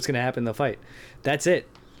just told you what's going to happen in the fight. That's it.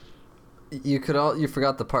 You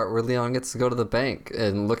forgot the part where Leon gets to go to the bank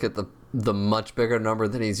and look at the much bigger number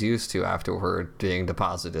than he's used to afterward being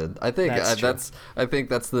deposited. I think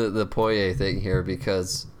that's the Poirier thing here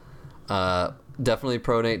because definitely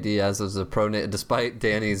pro Nate Diaz is a pro Nate, despite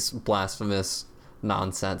Danny's blasphemous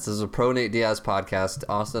nonsense. This is a pro Nate Diaz podcast.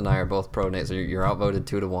 Austin and I are both pro Nate, so you're outvoted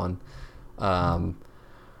 2-1.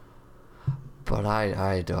 But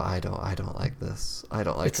I don't like this. I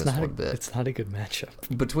don't like this one bit. It's not a good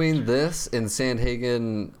matchup. Between this and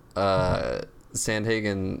Sandhagen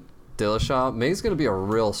Dillashaw, May's going to be a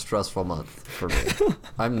real stressful month for me.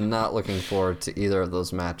 I'm not looking forward to either of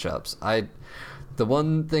those matchups. The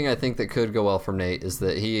one thing I think that could go well for Nate is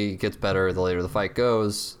that he gets better the later the fight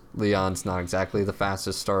goes. Leon's not exactly the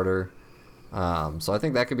fastest starter. So I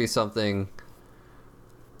think that could be something.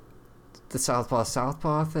 The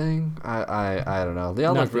southpaw thing. I don't know.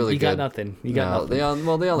 Leon looked really good. You got nothing.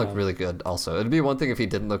 Leon looked really good. Also, it'd be one thing if he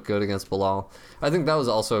didn't look good against Bilal. I think that was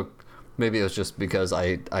also maybe it was just because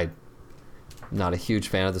I not a huge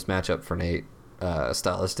fan of this matchup for Nate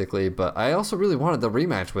stylistically, but I also really wanted the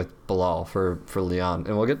rematch with Bilal for Leon,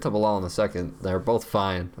 and we'll get to Bilal in a second. They're both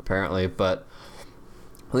fine apparently, but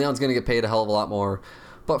Leon's gonna get paid a hell of a lot more.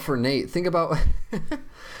 But for Nate, think about.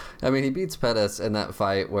 I mean, he beats Pettis in that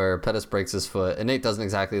fight where Pettis breaks his foot, and Nate doesn't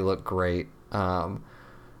exactly look great.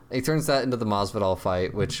 He turns that into the Masvidal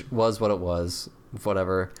fight, which was what it was.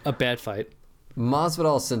 Whatever. A bad fight.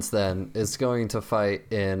 Masvidal since then is going to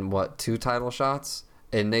fight in, 2 title shots?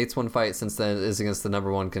 And Nate's one fight since then is against the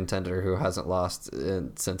number 1 contender who hasn't lost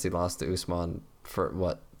since he lost to Usman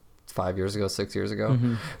for, 5 years ago, 6 years ago?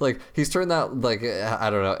 Mm-hmm. Like, he's turned that, I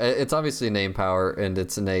don't know. It's obviously name power, and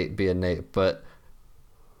it's Nate being Nate, but...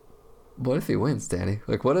 What if he wins, Danny?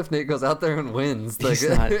 Like, what if Nate goes out there and wins? Like,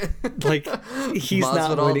 he's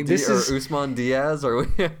not winning. This is Usman Diaz, or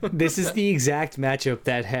this is the exact matchup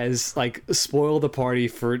that has spoiled the party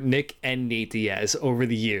for Nick and Nate Diaz over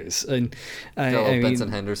the years. And got a little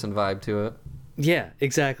Benson Henderson vibe to it. Yeah,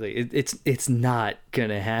 exactly. It's not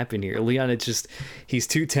gonna happen here. Leon, he's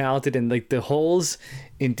too talented, and the holes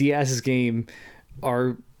in Diaz's game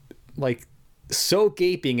are so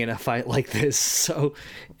gaping in a fight like this. So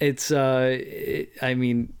it's this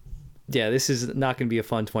is not going to be a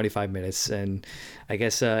fun 25 minutes, and I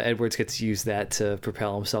guess Edwards gets to use that to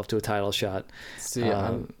propel himself to a title shot.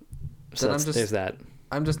 There's that.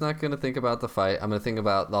 I'm just not going to think about the fight. I'm going to think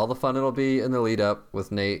about all the fun it'll be in the lead up with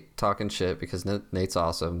Nate talking shit because Nate's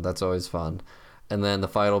awesome. That's always fun. And then the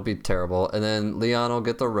fight will be terrible. And then Leon will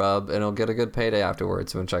get the rub, and he'll get a good payday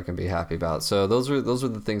afterwards, which I can be happy about. So those are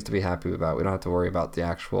the things to be happy about. We don't have to worry about the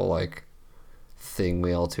actual thing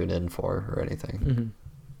we all tune in for or anything.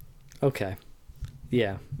 Mm-hmm. Okay.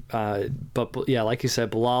 Yeah. But yeah, like you said,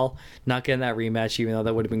 Bilal not getting that rematch, even though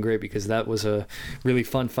that would have been great because that was a really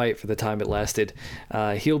fun fight for the time it lasted.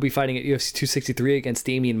 He'll be fighting at UFC 263 against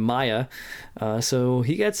Damian Maia. So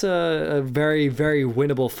he gets a very, very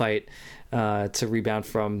winnable fight. To rebound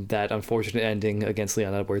from that unfortunate ending against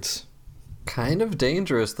Leon Edwards. Kind of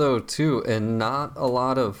dangerous, though, too, and not a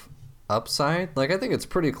lot of upside. I think it's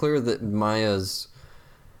pretty clear that Maia's...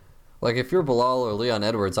 if you're Bilal or Leon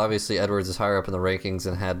Edwards, obviously Edwards is higher up in the rankings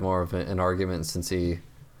and had more of an argument since he,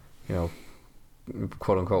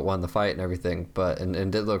 quote-unquote, won the fight and everything,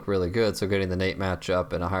 and did look really good, so getting the Nate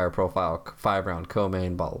matchup and a higher profile 5-round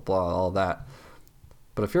co-main, blah, blah, blah, all that.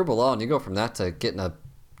 But if you're Bilal and you go from that to getting a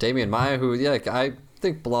Damian Maia, who, I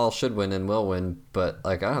think Bilal should win and will win, but,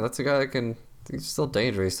 that's a guy that he's still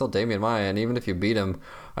dangerous. He's still Damian Maia, and even if you beat him,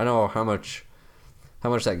 I know how much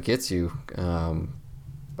that gets you.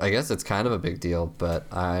 I guess it's kind of a big deal,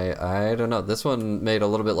 but I don't know. This one made a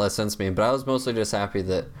little bit less sense to me, but I was mostly just happy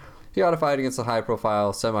that he got a fight against a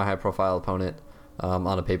high-profile, semi-high-profile opponent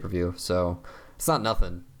on a pay-per-view. So it's not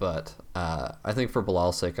nothing, but I think for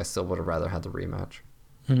Bilal's sake, I still would have rather had the rematch.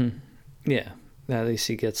 Mm-hmm. Yeah, at least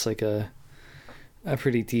he gets like a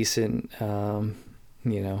pretty decent,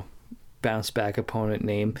 bounce back opponent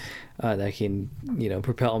name that can,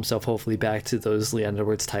 propel himself hopefully back to those Leon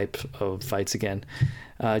Edwards type of fights again.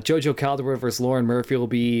 Jojo Calderwood versus Lauren Murphy will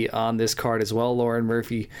be on this card as well. Lauren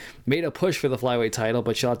Murphy made a push for the flyweight title,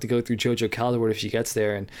 but she'll have to go through Jojo Calderwood if she gets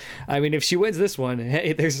there. And I mean, if she wins this one,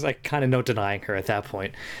 hey, there's like kind of no denying her at that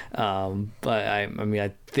point. But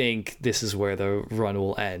I think this is where the run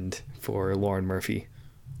will end for Lauren Murphy.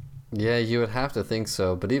 Yeah, you would have to think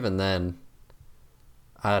so, but even then,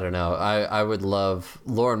 I don't know. I would love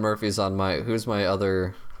Lauren Murphy's on my. Who's my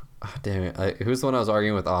other? Oh, damn it! Who's the one I was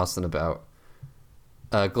arguing with Austin about?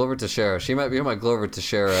 Glover Teixeira. She might be my Glover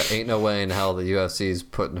Teixeira. Ain't no way in hell the UFC's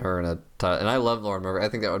putting her in a title. And I love Lauren Murphy. I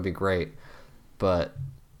think that would be great. But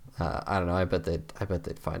I don't know. I bet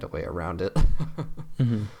they'd find a way around it.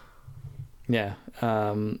 Mm-hmm. Yeah.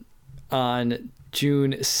 On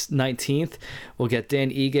June 19th, we'll get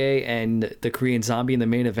Dan Ige and the Korean Zombie in the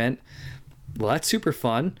main event. Well, that's super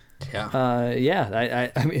fun.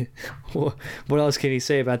 Yeah. I mean, what else can you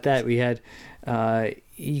say about that? We had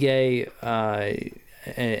Ige. All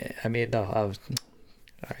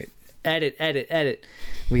right. Edit.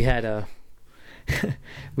 We had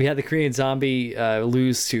we had the Korean Zombie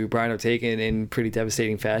lose to Brian Ortega in pretty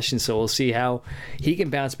devastating fashion. So we'll see how he can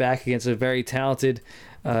bounce back against a very talented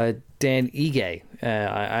Dan Ige.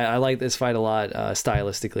 I like this fight a lot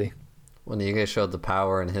stylistically. When Ige showed the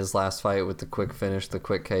power in his last fight with the quick finish, the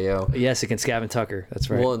quick KO. Yes, against Gavin Tucker.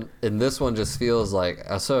 That's right. Well, and this one just feels like,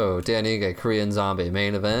 so Dan Ige, Korean Zombie,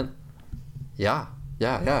 main event? Yeah.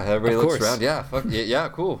 Everybody looks around. Yeah, fuck, yeah,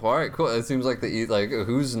 cool. All right, cool. It seems like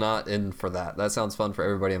who's not in for that? That sounds fun for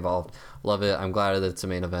everybody involved. Love it. I'm glad that it's a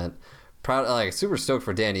main event. Proud, super stoked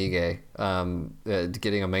for Dan Ige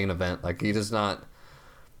getting a main event. Like, he does not...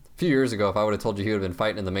 A few years ago, if I would have told you he would have been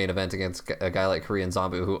fighting in the main event against a guy like Korean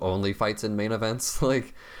Zombie who only fights in main events,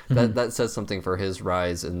 that says something for his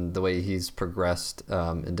rise and the way he's progressed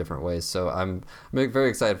in different ways. So I'm very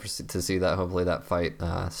excited to see that. Hopefully that fight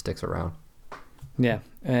sticks around. Yeah,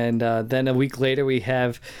 and then a week later we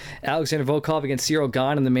have Alexander Volkov against Cyril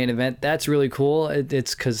Gane in the main event. That's really cool.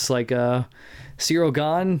 It's because Cyril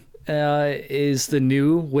Gane is the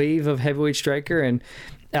new wave of heavyweight striker, and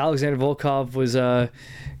Alexander Volkov was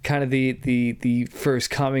kind of the first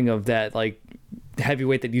coming of that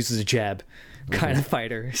heavyweight that uses a jab kind of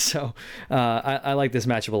fighter. So I like this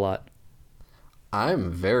matchup a lot.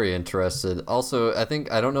 I'm very interested. Also, I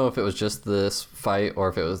don't know if it was just this fight or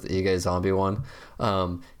if it was the Ige Zombie one,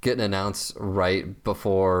 getting announced right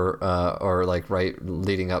before or right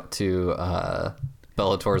leading up to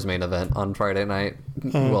Bellator's main event on Friday night.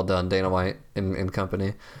 Well done, Dana White and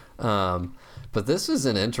company. But this is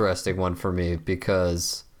an interesting one for me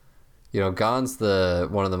because, Gane's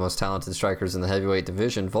one of the most talented strikers in the heavyweight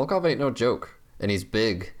division. Volkov ain't no joke, and he's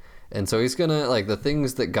big. And so he's going to, the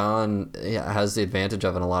things that Gane has the advantage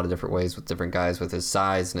of in a lot of different ways with different guys with his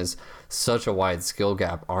size and his such a wide skill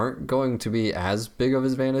gap aren't going to be as big of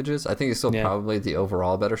his advantages. I think he's still probably the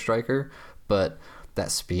overall better striker, but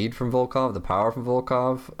that speed from Volkov, the power from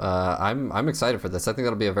Volkov, I'm excited for this. I think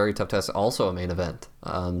that'll be a very tough test, also a main event.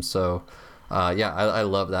 I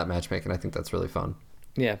love that matchmaking. I think that's really fun.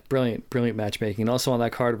 Yeah, brilliant matchmaking. Also on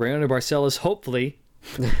that card, Raoni Barcelos, hopefully,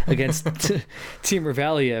 against Timur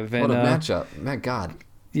Valiev. And, what a matchup! My God.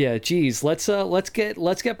 Yeah, geez, let's get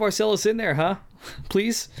Barcelos in there, huh?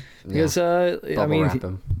 Please, because wrap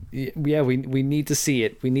him. we need to see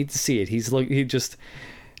it. We need to see it. He just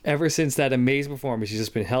ever since that amazing performance, he's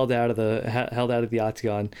just been held out of the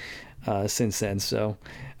octagon since then. So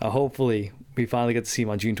hopefully we finally get to see him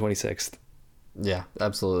on June 26th. Yeah,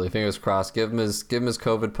 absolutely. Fingers crossed. Give him his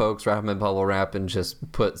COVID pokes, wrap him in bubble wrap, and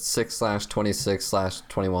just put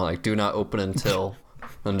 6/26/21. Do not open until,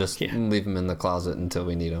 and just leave him in the closet until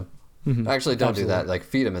we need him. Mm-hmm. Actually, don't do that.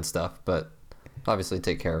 Feed him and stuff, but obviously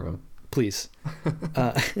take care of him, please.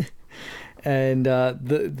 And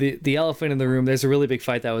the elephant in the room. There's a really big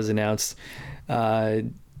fight that was announced.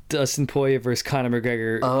 Dustin Poirier versus Conor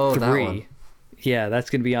McGregor 3. That one. Yeah, that's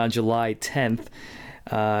going to be on July 10th.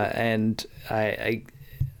 And I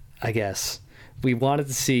guess we wanted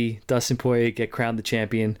to see Dustin Poirier get crowned the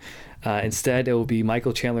champion. Instead, it will be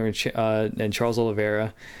Michael Chandler and Charles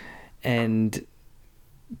Oliveira, and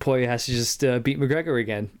Poirier has to just beat McGregor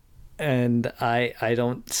again. and I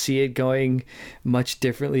don't see it going much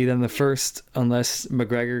differently than the first, unless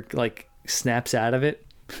McGregor like snaps out of it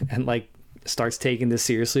and like starts taking this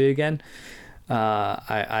seriously again.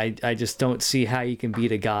 I just don't see how you can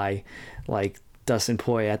beat a guy like Dustin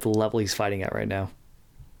Poirier at the level he's fighting at right now.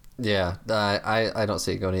 Yeah, I don't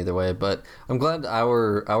see it going either way, but I'm glad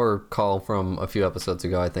our call from a few episodes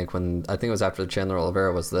ago, I think it was after Chandler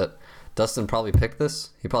Oliveira, was that Dustin probably picked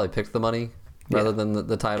this. He probably picked the money rather than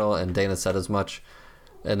the title, and Dana said as much.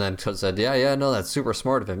 And then said, yeah, no, that's super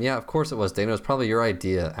smart of him. Yeah, of course it was, Dana. It was probably your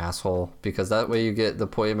idea, asshole, because that way you get the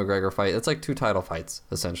Poirier-McGregor fight. It's like 2 title fights,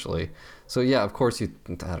 essentially. So, yeah, of course I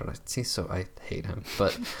don't know. I hate him.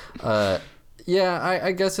 But, yeah,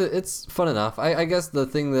 I guess it's fun enough. I guess the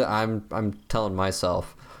thing that I'm telling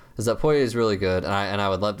myself is that Poirier is really good, and I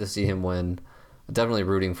would love to see him win. Definitely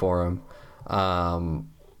rooting for him.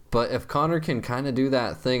 But if Conor can kind of do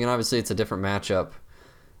that thing, and obviously it's a different matchup,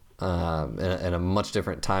 and a much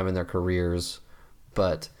different time in their careers,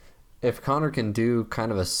 but if Conor can do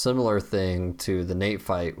kind of a similar thing to the Nate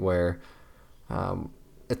fight, where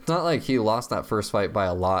it's not like he lost that first fight by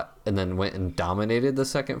a lot and then went and dominated the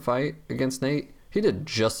second fight against Nate. He did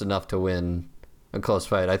just enough to win a close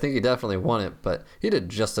fight. I think he definitely won it, but he did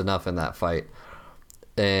just enough in that fight.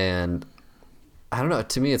 And I don't know,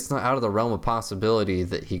 to me it's not out of the realm of possibility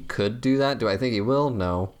that he could do that. Do I think he will?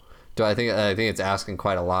 No. I think it's asking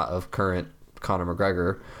quite a lot of current Conor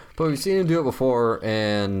McGregor, but we've seen him do it before,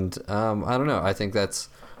 and I don't know. I think that's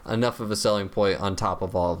enough of a selling point on top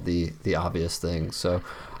of all of the obvious things. So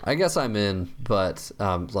I guess I'm in, but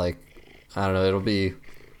I don't know. It'll be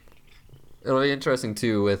interesting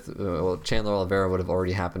too. With Chandler Oliveira would have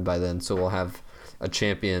already happened by then, so we'll have a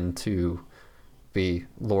champion to be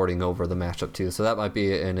lording over the matchup too, so that might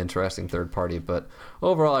be an interesting third party. But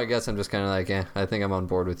overall, I guess I'm just kind of like, I think I'm on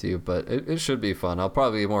board with you, but it should be fun. I'll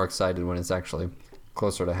probably be more excited when it's actually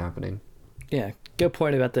closer to happening. Yeah, good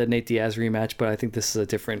point about the Nate Diaz rematch, but I think this is a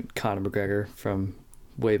different Conor McGregor from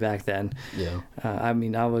way back then. Yeah. I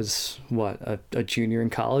mean, I was a junior in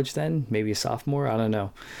college then, maybe a sophomore, I don't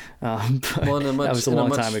know. But that was a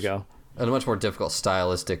long time ago. And a much more difficult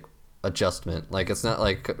stylistic adjustment. Like, it's not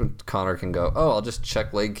like Conor can go, I'll just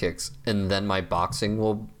check leg kicks and then my boxing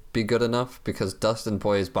will be good enough, because Dustin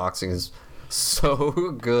Poirier's boxing is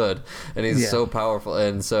so good and he's so powerful,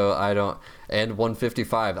 and so and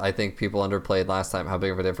 155, I think people underplayed last time how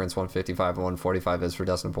big of a difference 155 and 145 is for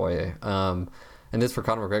Dustin Poirier, and it's for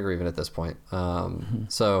Conor McGregor even at this point.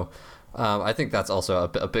 So I think that's also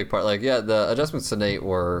a big part. Like, yeah, the adjustments to Nate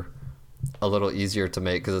were a little easier to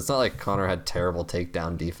make, because it's not like Conor had terrible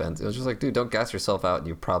takedown defense. It was just like, dude, don't gas yourself out and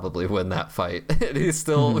you probably win that fight. And he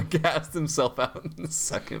still gassed himself out in the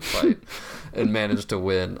second fight and managed to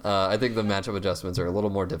win. I think the matchup adjustments are a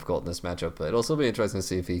little more difficult in this matchup, but it'll still be interesting to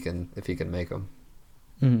see if he can make them.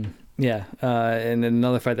 Yeah, and then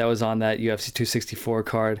another fight that was on that UFC 264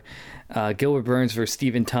 card, Gilbert Burns versus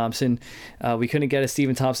Stephen Thompson. We couldn't get a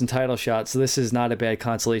Stephen Thompson title shot, so this is not a bad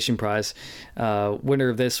consolation prize. Winner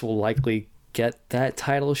of this will likely get that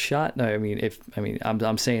title shot. No,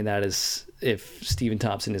 I'm saying that as if Stephen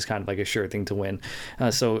Thompson is kind of like a sure thing to win.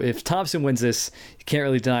 So if Thompson wins this, you can't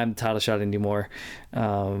really deny him the title shot anymore.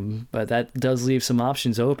 But that does leave some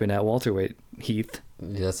options open at welterweight, Heath.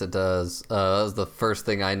 Yes, it does. That was the first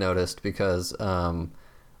thing I noticed, because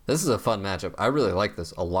this is a fun matchup. I really like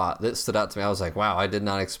this a lot. This stood out to me. I was like, wow, I did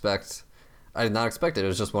not expect it. It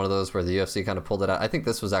was just one of those where the UFC kind of pulled it out. I think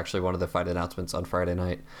this was actually one of the fight announcements on Friday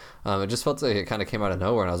night. It just felt like it kind of came out of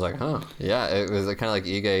nowhere, and I was like, yeah. It was kind of like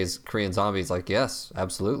Ige's Korean Zombies. Like, yes,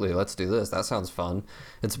 absolutely, let's do this. That sounds fun.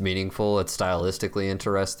 It's meaningful. It's stylistically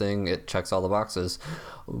interesting. It checks all the boxes.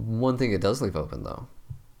 One thing it does leave open, though.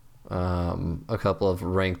 A couple of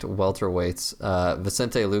ranked welterweights.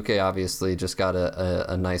 Vicente Luque obviously just got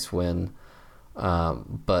a nice win,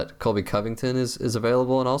 but Colby Covington is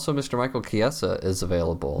available, and also Mr. Michael Chiesa is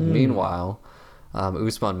available. Meanwhile,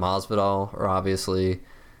 Usman Masvidal are obviously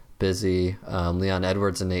busy. Leon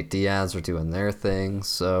Edwards and Nate Diaz are doing their thing.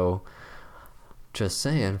 So just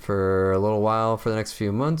saying, for a little while, for the next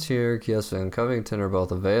few months here, Chiesa and Covington are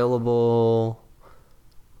both available.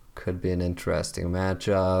 Could be an interesting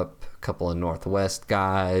matchup. A couple of Northwest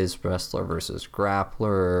guys, wrestler versus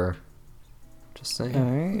grappler. Just saying. All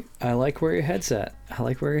right. I like where your head's at.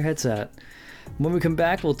 When we come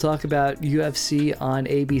back, we'll talk about UFC on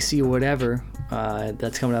ABC, whatever.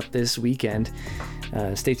 That's coming up this weekend.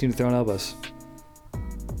 Stay tuned to Throwing Elbows.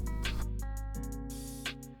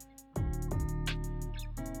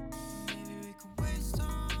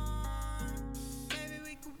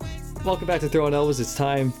 Welcome back to Throwing Elbows. It's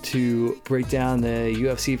time to break down the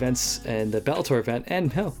UFC events and the Bellator event,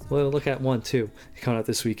 and hell, we'll look at one too coming up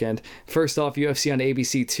this weekend. First off, UFC on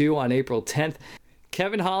ABC 2 on April 10th.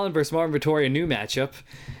 Kevin Holland versus Marvin Vettori, a new matchup.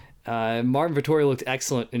 Marvin Vettori looked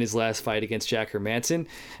excellent in his last fight against Jack Hermansson.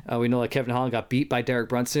 We know that Kevin Holland got beat by Derek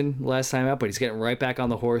Brunson last time out, but he's getting right back on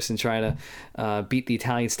the horse and trying to beat the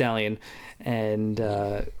Italian stallion. And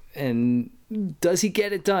does he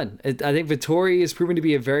get it done? I think Vettori is proven to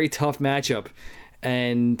be a very tough matchup,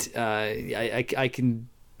 and I can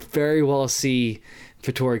very well see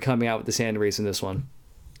Vettori coming out with the sand race in this one.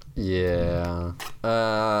 Yeah.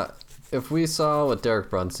 If we saw what Derek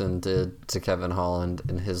Brunson did to Kevin Holland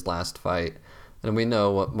in his last fight, and we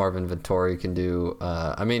know what Marvin Vettori can do,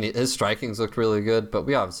 I mean, his striking's looked really good, but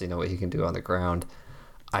we obviously know what he can do on the ground.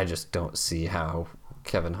 I just don't see how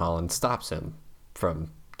Kevin Holland stops him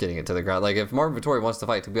from getting it to the ground. Like, if Marvin Vettori wants to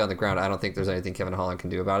fight to be on the ground, I don't think there's anything Kevin Holland can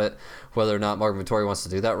do about it. Whether or not Marvin Vettori wants to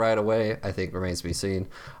do that right away, I think remains to be seen.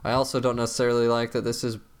 I also don't necessarily like that this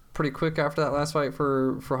is pretty quick after that last fight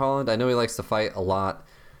for Holland. I know he likes to fight a lot.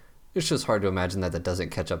 It's just hard to imagine that doesn't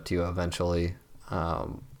catch up to you eventually.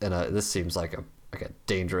 This seems like a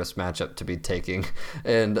dangerous matchup to be taking.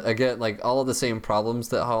 And again, like, all of the same problems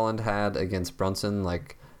that Holland had against Brunson,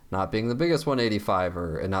 like not being the biggest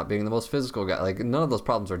 185er and not being the most physical guy, like none of those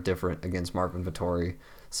problems are different against Marvin Vettori.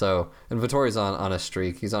 So, and Vettori's on a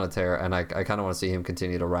streak, he's on a tear, and I kind of want to see him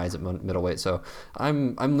continue to rise at middleweight. So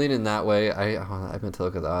I'm leaning that way. I meant to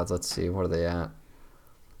look at the odds. Let's see, what are they at?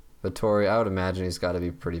 Vettori, I would imagine he's got to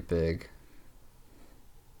be pretty big.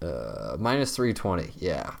 Minus 320.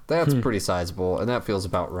 Yeah, that's pretty sizable, and that feels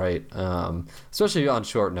about right. Especially on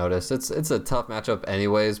short notice. It's a tough matchup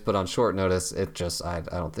anyways, but on short notice, I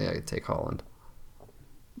don't think I could take Holland.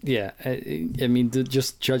 Yeah, I mean,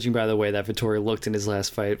 just judging by the way that Vettori looked in his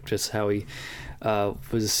last fight, just how he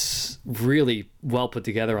was really well put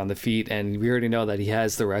together on the feet, and we already know that he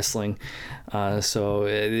has the wrestling, so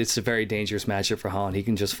it's a very dangerous matchup for Holland. He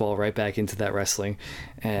can just fall right back into that wrestling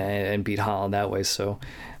and beat Holland that way. So,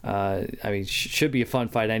 I mean, should be a fun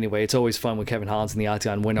fight anyway. It's always fun when Kevin Holland's in the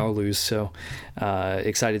octagon, win or lose. So,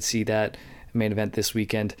 excited to see that main event this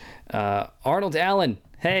weekend. Arnold Allen,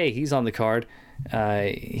 hey, he's on the card.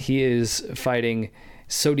 He is fighting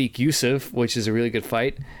Sodiq Yusuff, which is a really good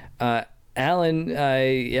fight. Allen,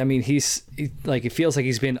 I mean, it feels like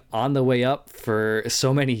he's been on the way up for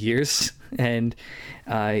so many years, and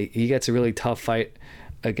he gets a really tough fight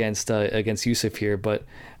against Yusuff here. But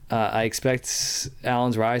I expect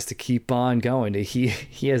Allen's rise to keep on going. He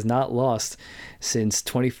has not lost since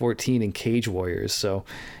 2014 in Cage Warriors, so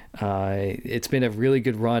it's been a really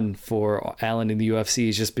good run for Allen in the UFC.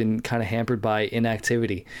 He's just been kind of hampered by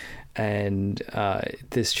inactivity, and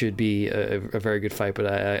this should be a very good fight, but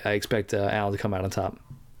I expect Allen to come out on top.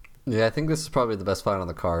 Yeah, I think this is probably the best fight on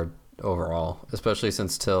the card overall, especially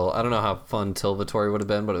since Till. I don't know how fun Till Vettori would have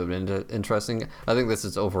been, but it would have been interesting. I think this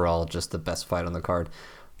is overall just the best fight on the card.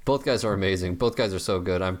 Both guys are amazing. Both guys are so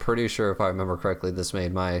good. I'm pretty sure, if I remember correctly, this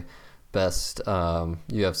made my best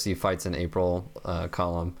UFC fights in April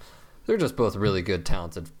column. They're just both really good,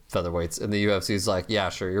 talented featherweights, and the UFC's like, yeah,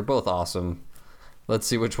 sure, you're both awesome. Let's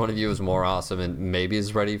see which one of you is more awesome and maybe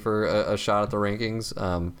is ready for a shot at the rankings.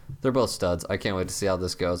 They're both studs. I can't wait to see how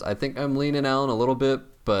this goes. I think I'm leaning Allen a little bit,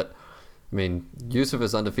 but I mean, Yusuff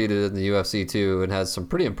is undefeated in the UFC too and has some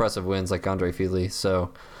pretty impressive wins like Andre Fili.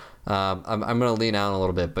 So I'm going to lean Allen a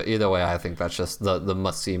little bit, but either way, I think that's just the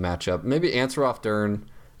must-see matchup. Maybe Ansaroff Dern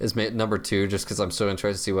is number 2, just because I'm so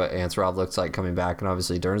interested to see what Ansaroff looks like coming back, and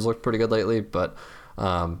obviously Dern's looked pretty good lately, but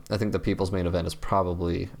I think the people's main event is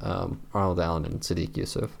probably Arnold Allen and Sodiq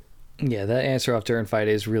Yusuff. Yeah, that Ansaroff Dern fight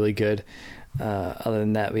is really good. Other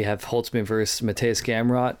than that, we have Holtzman versus Mateusz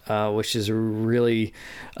Gamrot, which is a really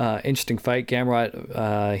interesting fight.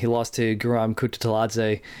 Gamrot, he lost to Guram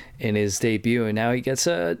Kutateladze in his debut, and now he gets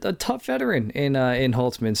a tough veteran in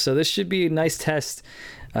Holtzman. So this should be a nice test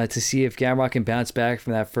to see if Gamrot can bounce back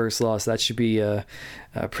from that first loss. That should be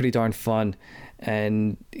pretty darn fun.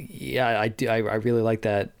 And yeah, I really like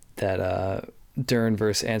that Dern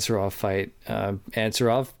versus Ansaroff fight.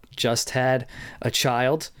 Ansaroff just had a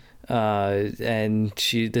child, and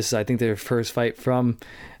this is, I think, their first fight from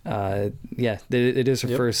it is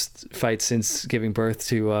her first fight since giving birth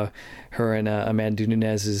to her and Amanda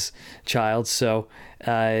Nunez's child. So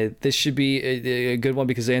this should be a good one,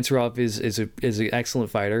 because Ansaroff is an excellent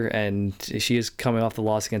fighter, and she is coming off the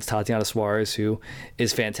loss against Tatiana Suarez, who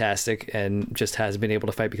is fantastic and just hasn't been able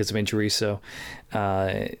to fight because of injury. So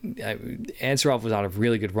Ansaroff was on a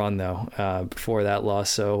really good run though before that loss.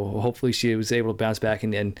 So hopefully she was able to bounce back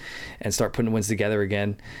and start putting wins together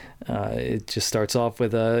again. It just starts off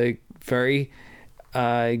with very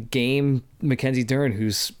game Mackenzie Dern,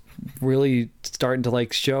 who's really starting to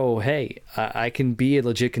like show, hey, I can be a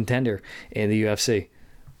legit contender in the UFC.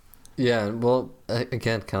 Yeah, well,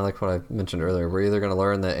 again, kind of like what I mentioned earlier, we're either going to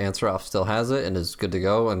learn that Ansaroff still has it and is good to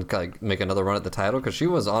go and like make another run at the title, because she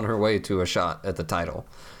was on her way to a shot at the title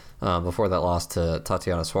before that loss to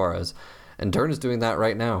Tatiana Suarez, and Dern is doing that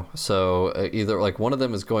right now. So either like one of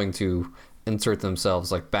them is going to insert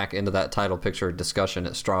themselves like back into that title picture discussion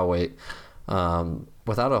at strawweight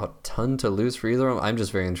without a ton to lose for either of them. I'm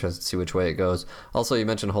just very interested to see which way it goes. Also, you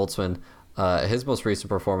mentioned Holtzman. His most recent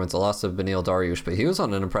performance, a loss of Beneil Dariush, but he was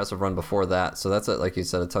on an impressive run before that. So that's, like you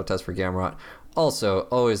said, a tough test for Gamrot. Also,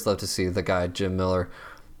 always love to see the guy, Jim Miller.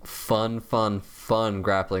 Fun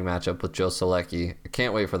grappling matchup with Joe Solecki. I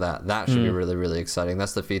can't wait for that. That should be really, really exciting.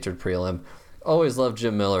 That's the featured prelim. Always love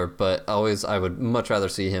Jim Miller, but I would much rather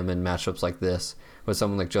see him in matchups like this with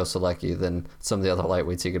someone like Joe Solecki than some of the other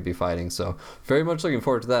lightweights he could be fighting. So very much looking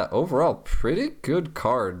forward to that. Overall, pretty good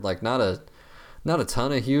card. Like not a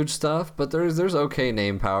ton of huge stuff, but there's okay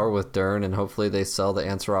name power with Dern, and hopefully they sell the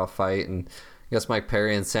Ansaroff fight, and I guess Mike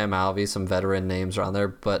Perry and Sam Alvey, some veteran names around there.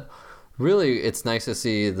 But really, it's nice to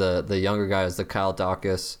see the younger guys, the Kyle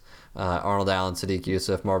Dawkins, Arnold Allen, Sadiq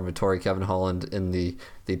Youssef, Marvin Vettori, Kevin Holland in the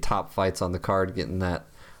top fights on the card, getting that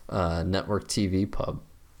network TV pub.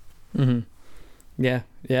 Mm-hmm. Yeah.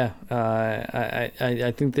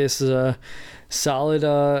 I think this is a solid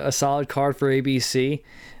card for ABC.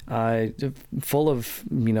 Full of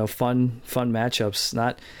fun matchups,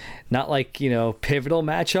 not like pivotal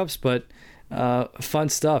matchups, but fun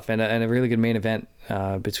stuff, and a really good main event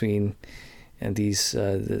between these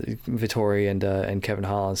Vettori and Kevin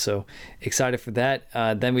Holland. So excited for that.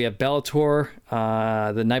 Then we have Bellator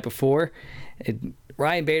the night before,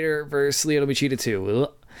 Ryan Bader versus Lyoto Machida 2.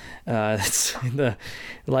 That's the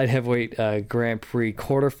light heavyweight Grand Prix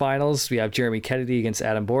quarterfinals. We have Jeremy Kennedy against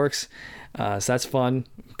Adam Borks. So that's fun,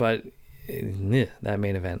 but that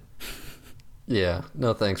main event. Yeah,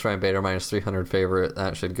 no thanks. Ryan Bader minus 300 favorite.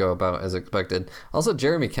 That should go about as expected. Also,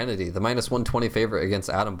 Jeremy Kennedy, the minus 120 favorite against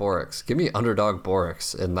Adam Borks. Give me underdog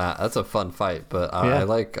Borks in that. That's a fun fight, but I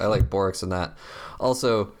like Borks in that.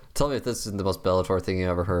 Also, tell me if this is the most Bellator thing you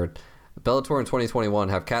ever heard. Bellator in 2021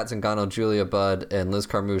 have Kat Zingano, Julia Budd, and Liz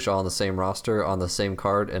Carmouche all on the same roster, on the same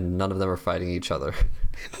card, and none of them are fighting each other.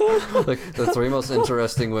 Like the three most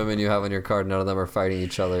interesting women you have on your card, none of them are fighting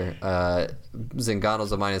each other.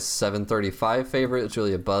 Zingano's a minus 735 favorite.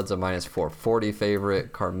 Julia Budd's a minus 440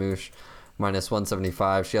 favorite. Carmouche minus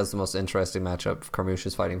 175. She has the most interesting matchup. Carmouche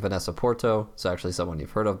is fighting Vanessa Porto. It's actually someone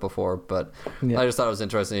you've heard of before, but I just thought it was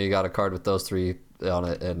interesting. You got a card with those three on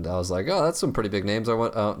it, and I was like, oh, that's some pretty big names.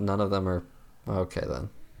 None of them are okay then.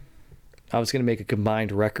 I was going to make a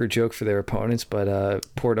combined record joke for their opponents, but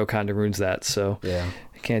Porto kind of ruins that, so yeah,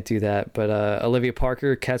 I can't do that. But Olivia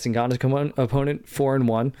Parker, Kat Zingano's opponent,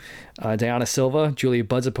 4-1. Diana Silva, Julia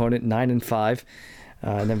Budd's opponent, 9-5.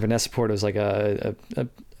 And then Vanessa Porto is like a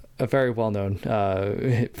very well-known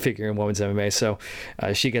figure in women's MMA, so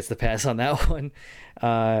she gets the pass on that one.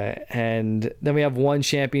 And then we have one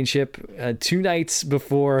championship 2 nights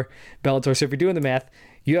before Bellator. So if you're doing the math,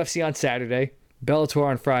 UFC on Saturday, Bellator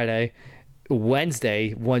on Friday,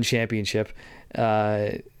 Wednesday, one championship.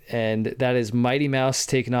 And that is Mighty Mouse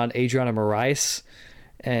taking on Adriana Moraes.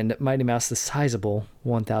 And Mighty Mouse, the sizable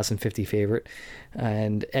 1,050 favorite.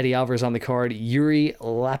 And Eddie Alvarez on the card. Yuri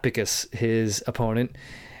Lapicus, his opponent.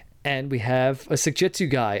 And we have a Jiu-Jitsu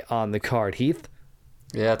guy on the card. Heath?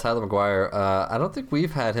 Yeah, Tyler McGuire. I don't think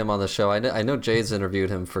we've had him on the show. I know Jay's interviewed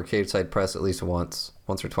him for Cage Side Press at least once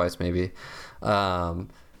or twice maybe.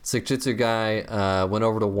 Jiu-Jitsu guy, went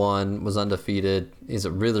over to one, was undefeated. He's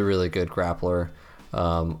a really, really good grappler.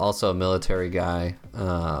 Also a military guy.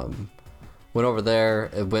 Went over there,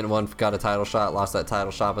 got a title shot, lost that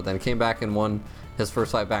title shot, but then came back and won his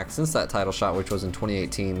first fight back since that title shot, which was in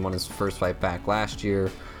 2018. Won his first fight back last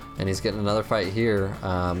year. And he's getting another fight here.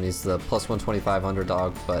 He's the plus 125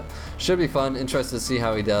 underdog, but should be fun. Interested to see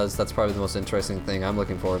how he does. That's probably the most interesting thing I'm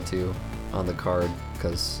looking forward to on the card,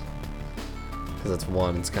 because it's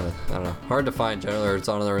one. It's kind of, I don't know, hard to find generally, or it's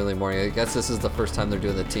on in the early morning. I guess this is the first time they're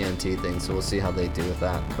doing the TNT thing, so we'll see how they do with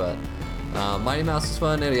that. But Mighty Mouse is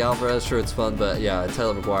fun. Eddie Alvarez, sure it's fun, but yeah,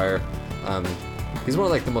 Tyler McGuire. He's one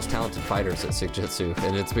of like the most talented fighters at Jiu-Jitsu,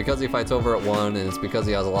 and it's because he fights over at one, and it's because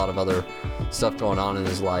he has a lot of other stuff going on in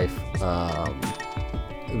his life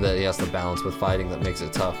that he has to balance with fighting that makes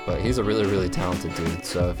it tough. But he's a really, really talented dude,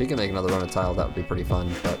 so if he can make another run at title, that would be pretty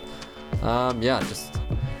fun. But yeah, just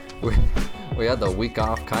we had the week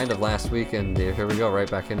off kind of last week, and here we go,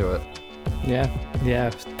 right back into it.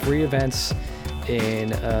 Yeah, 3 events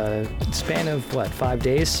in a span of 5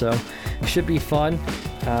 days, so it should be fun.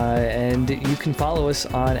 And you can follow us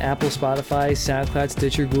on Apple, Spotify, SoundCloud,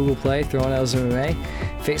 Stitcher, Google Play, Throwing Elbows MMA,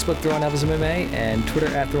 Facebook, Throwing Elbows MMA, and Twitter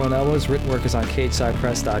 @Throwing Elbows. Written work is on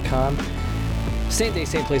CageSidePress.com. Same day,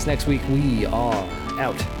 same place next week. We are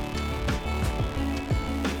out.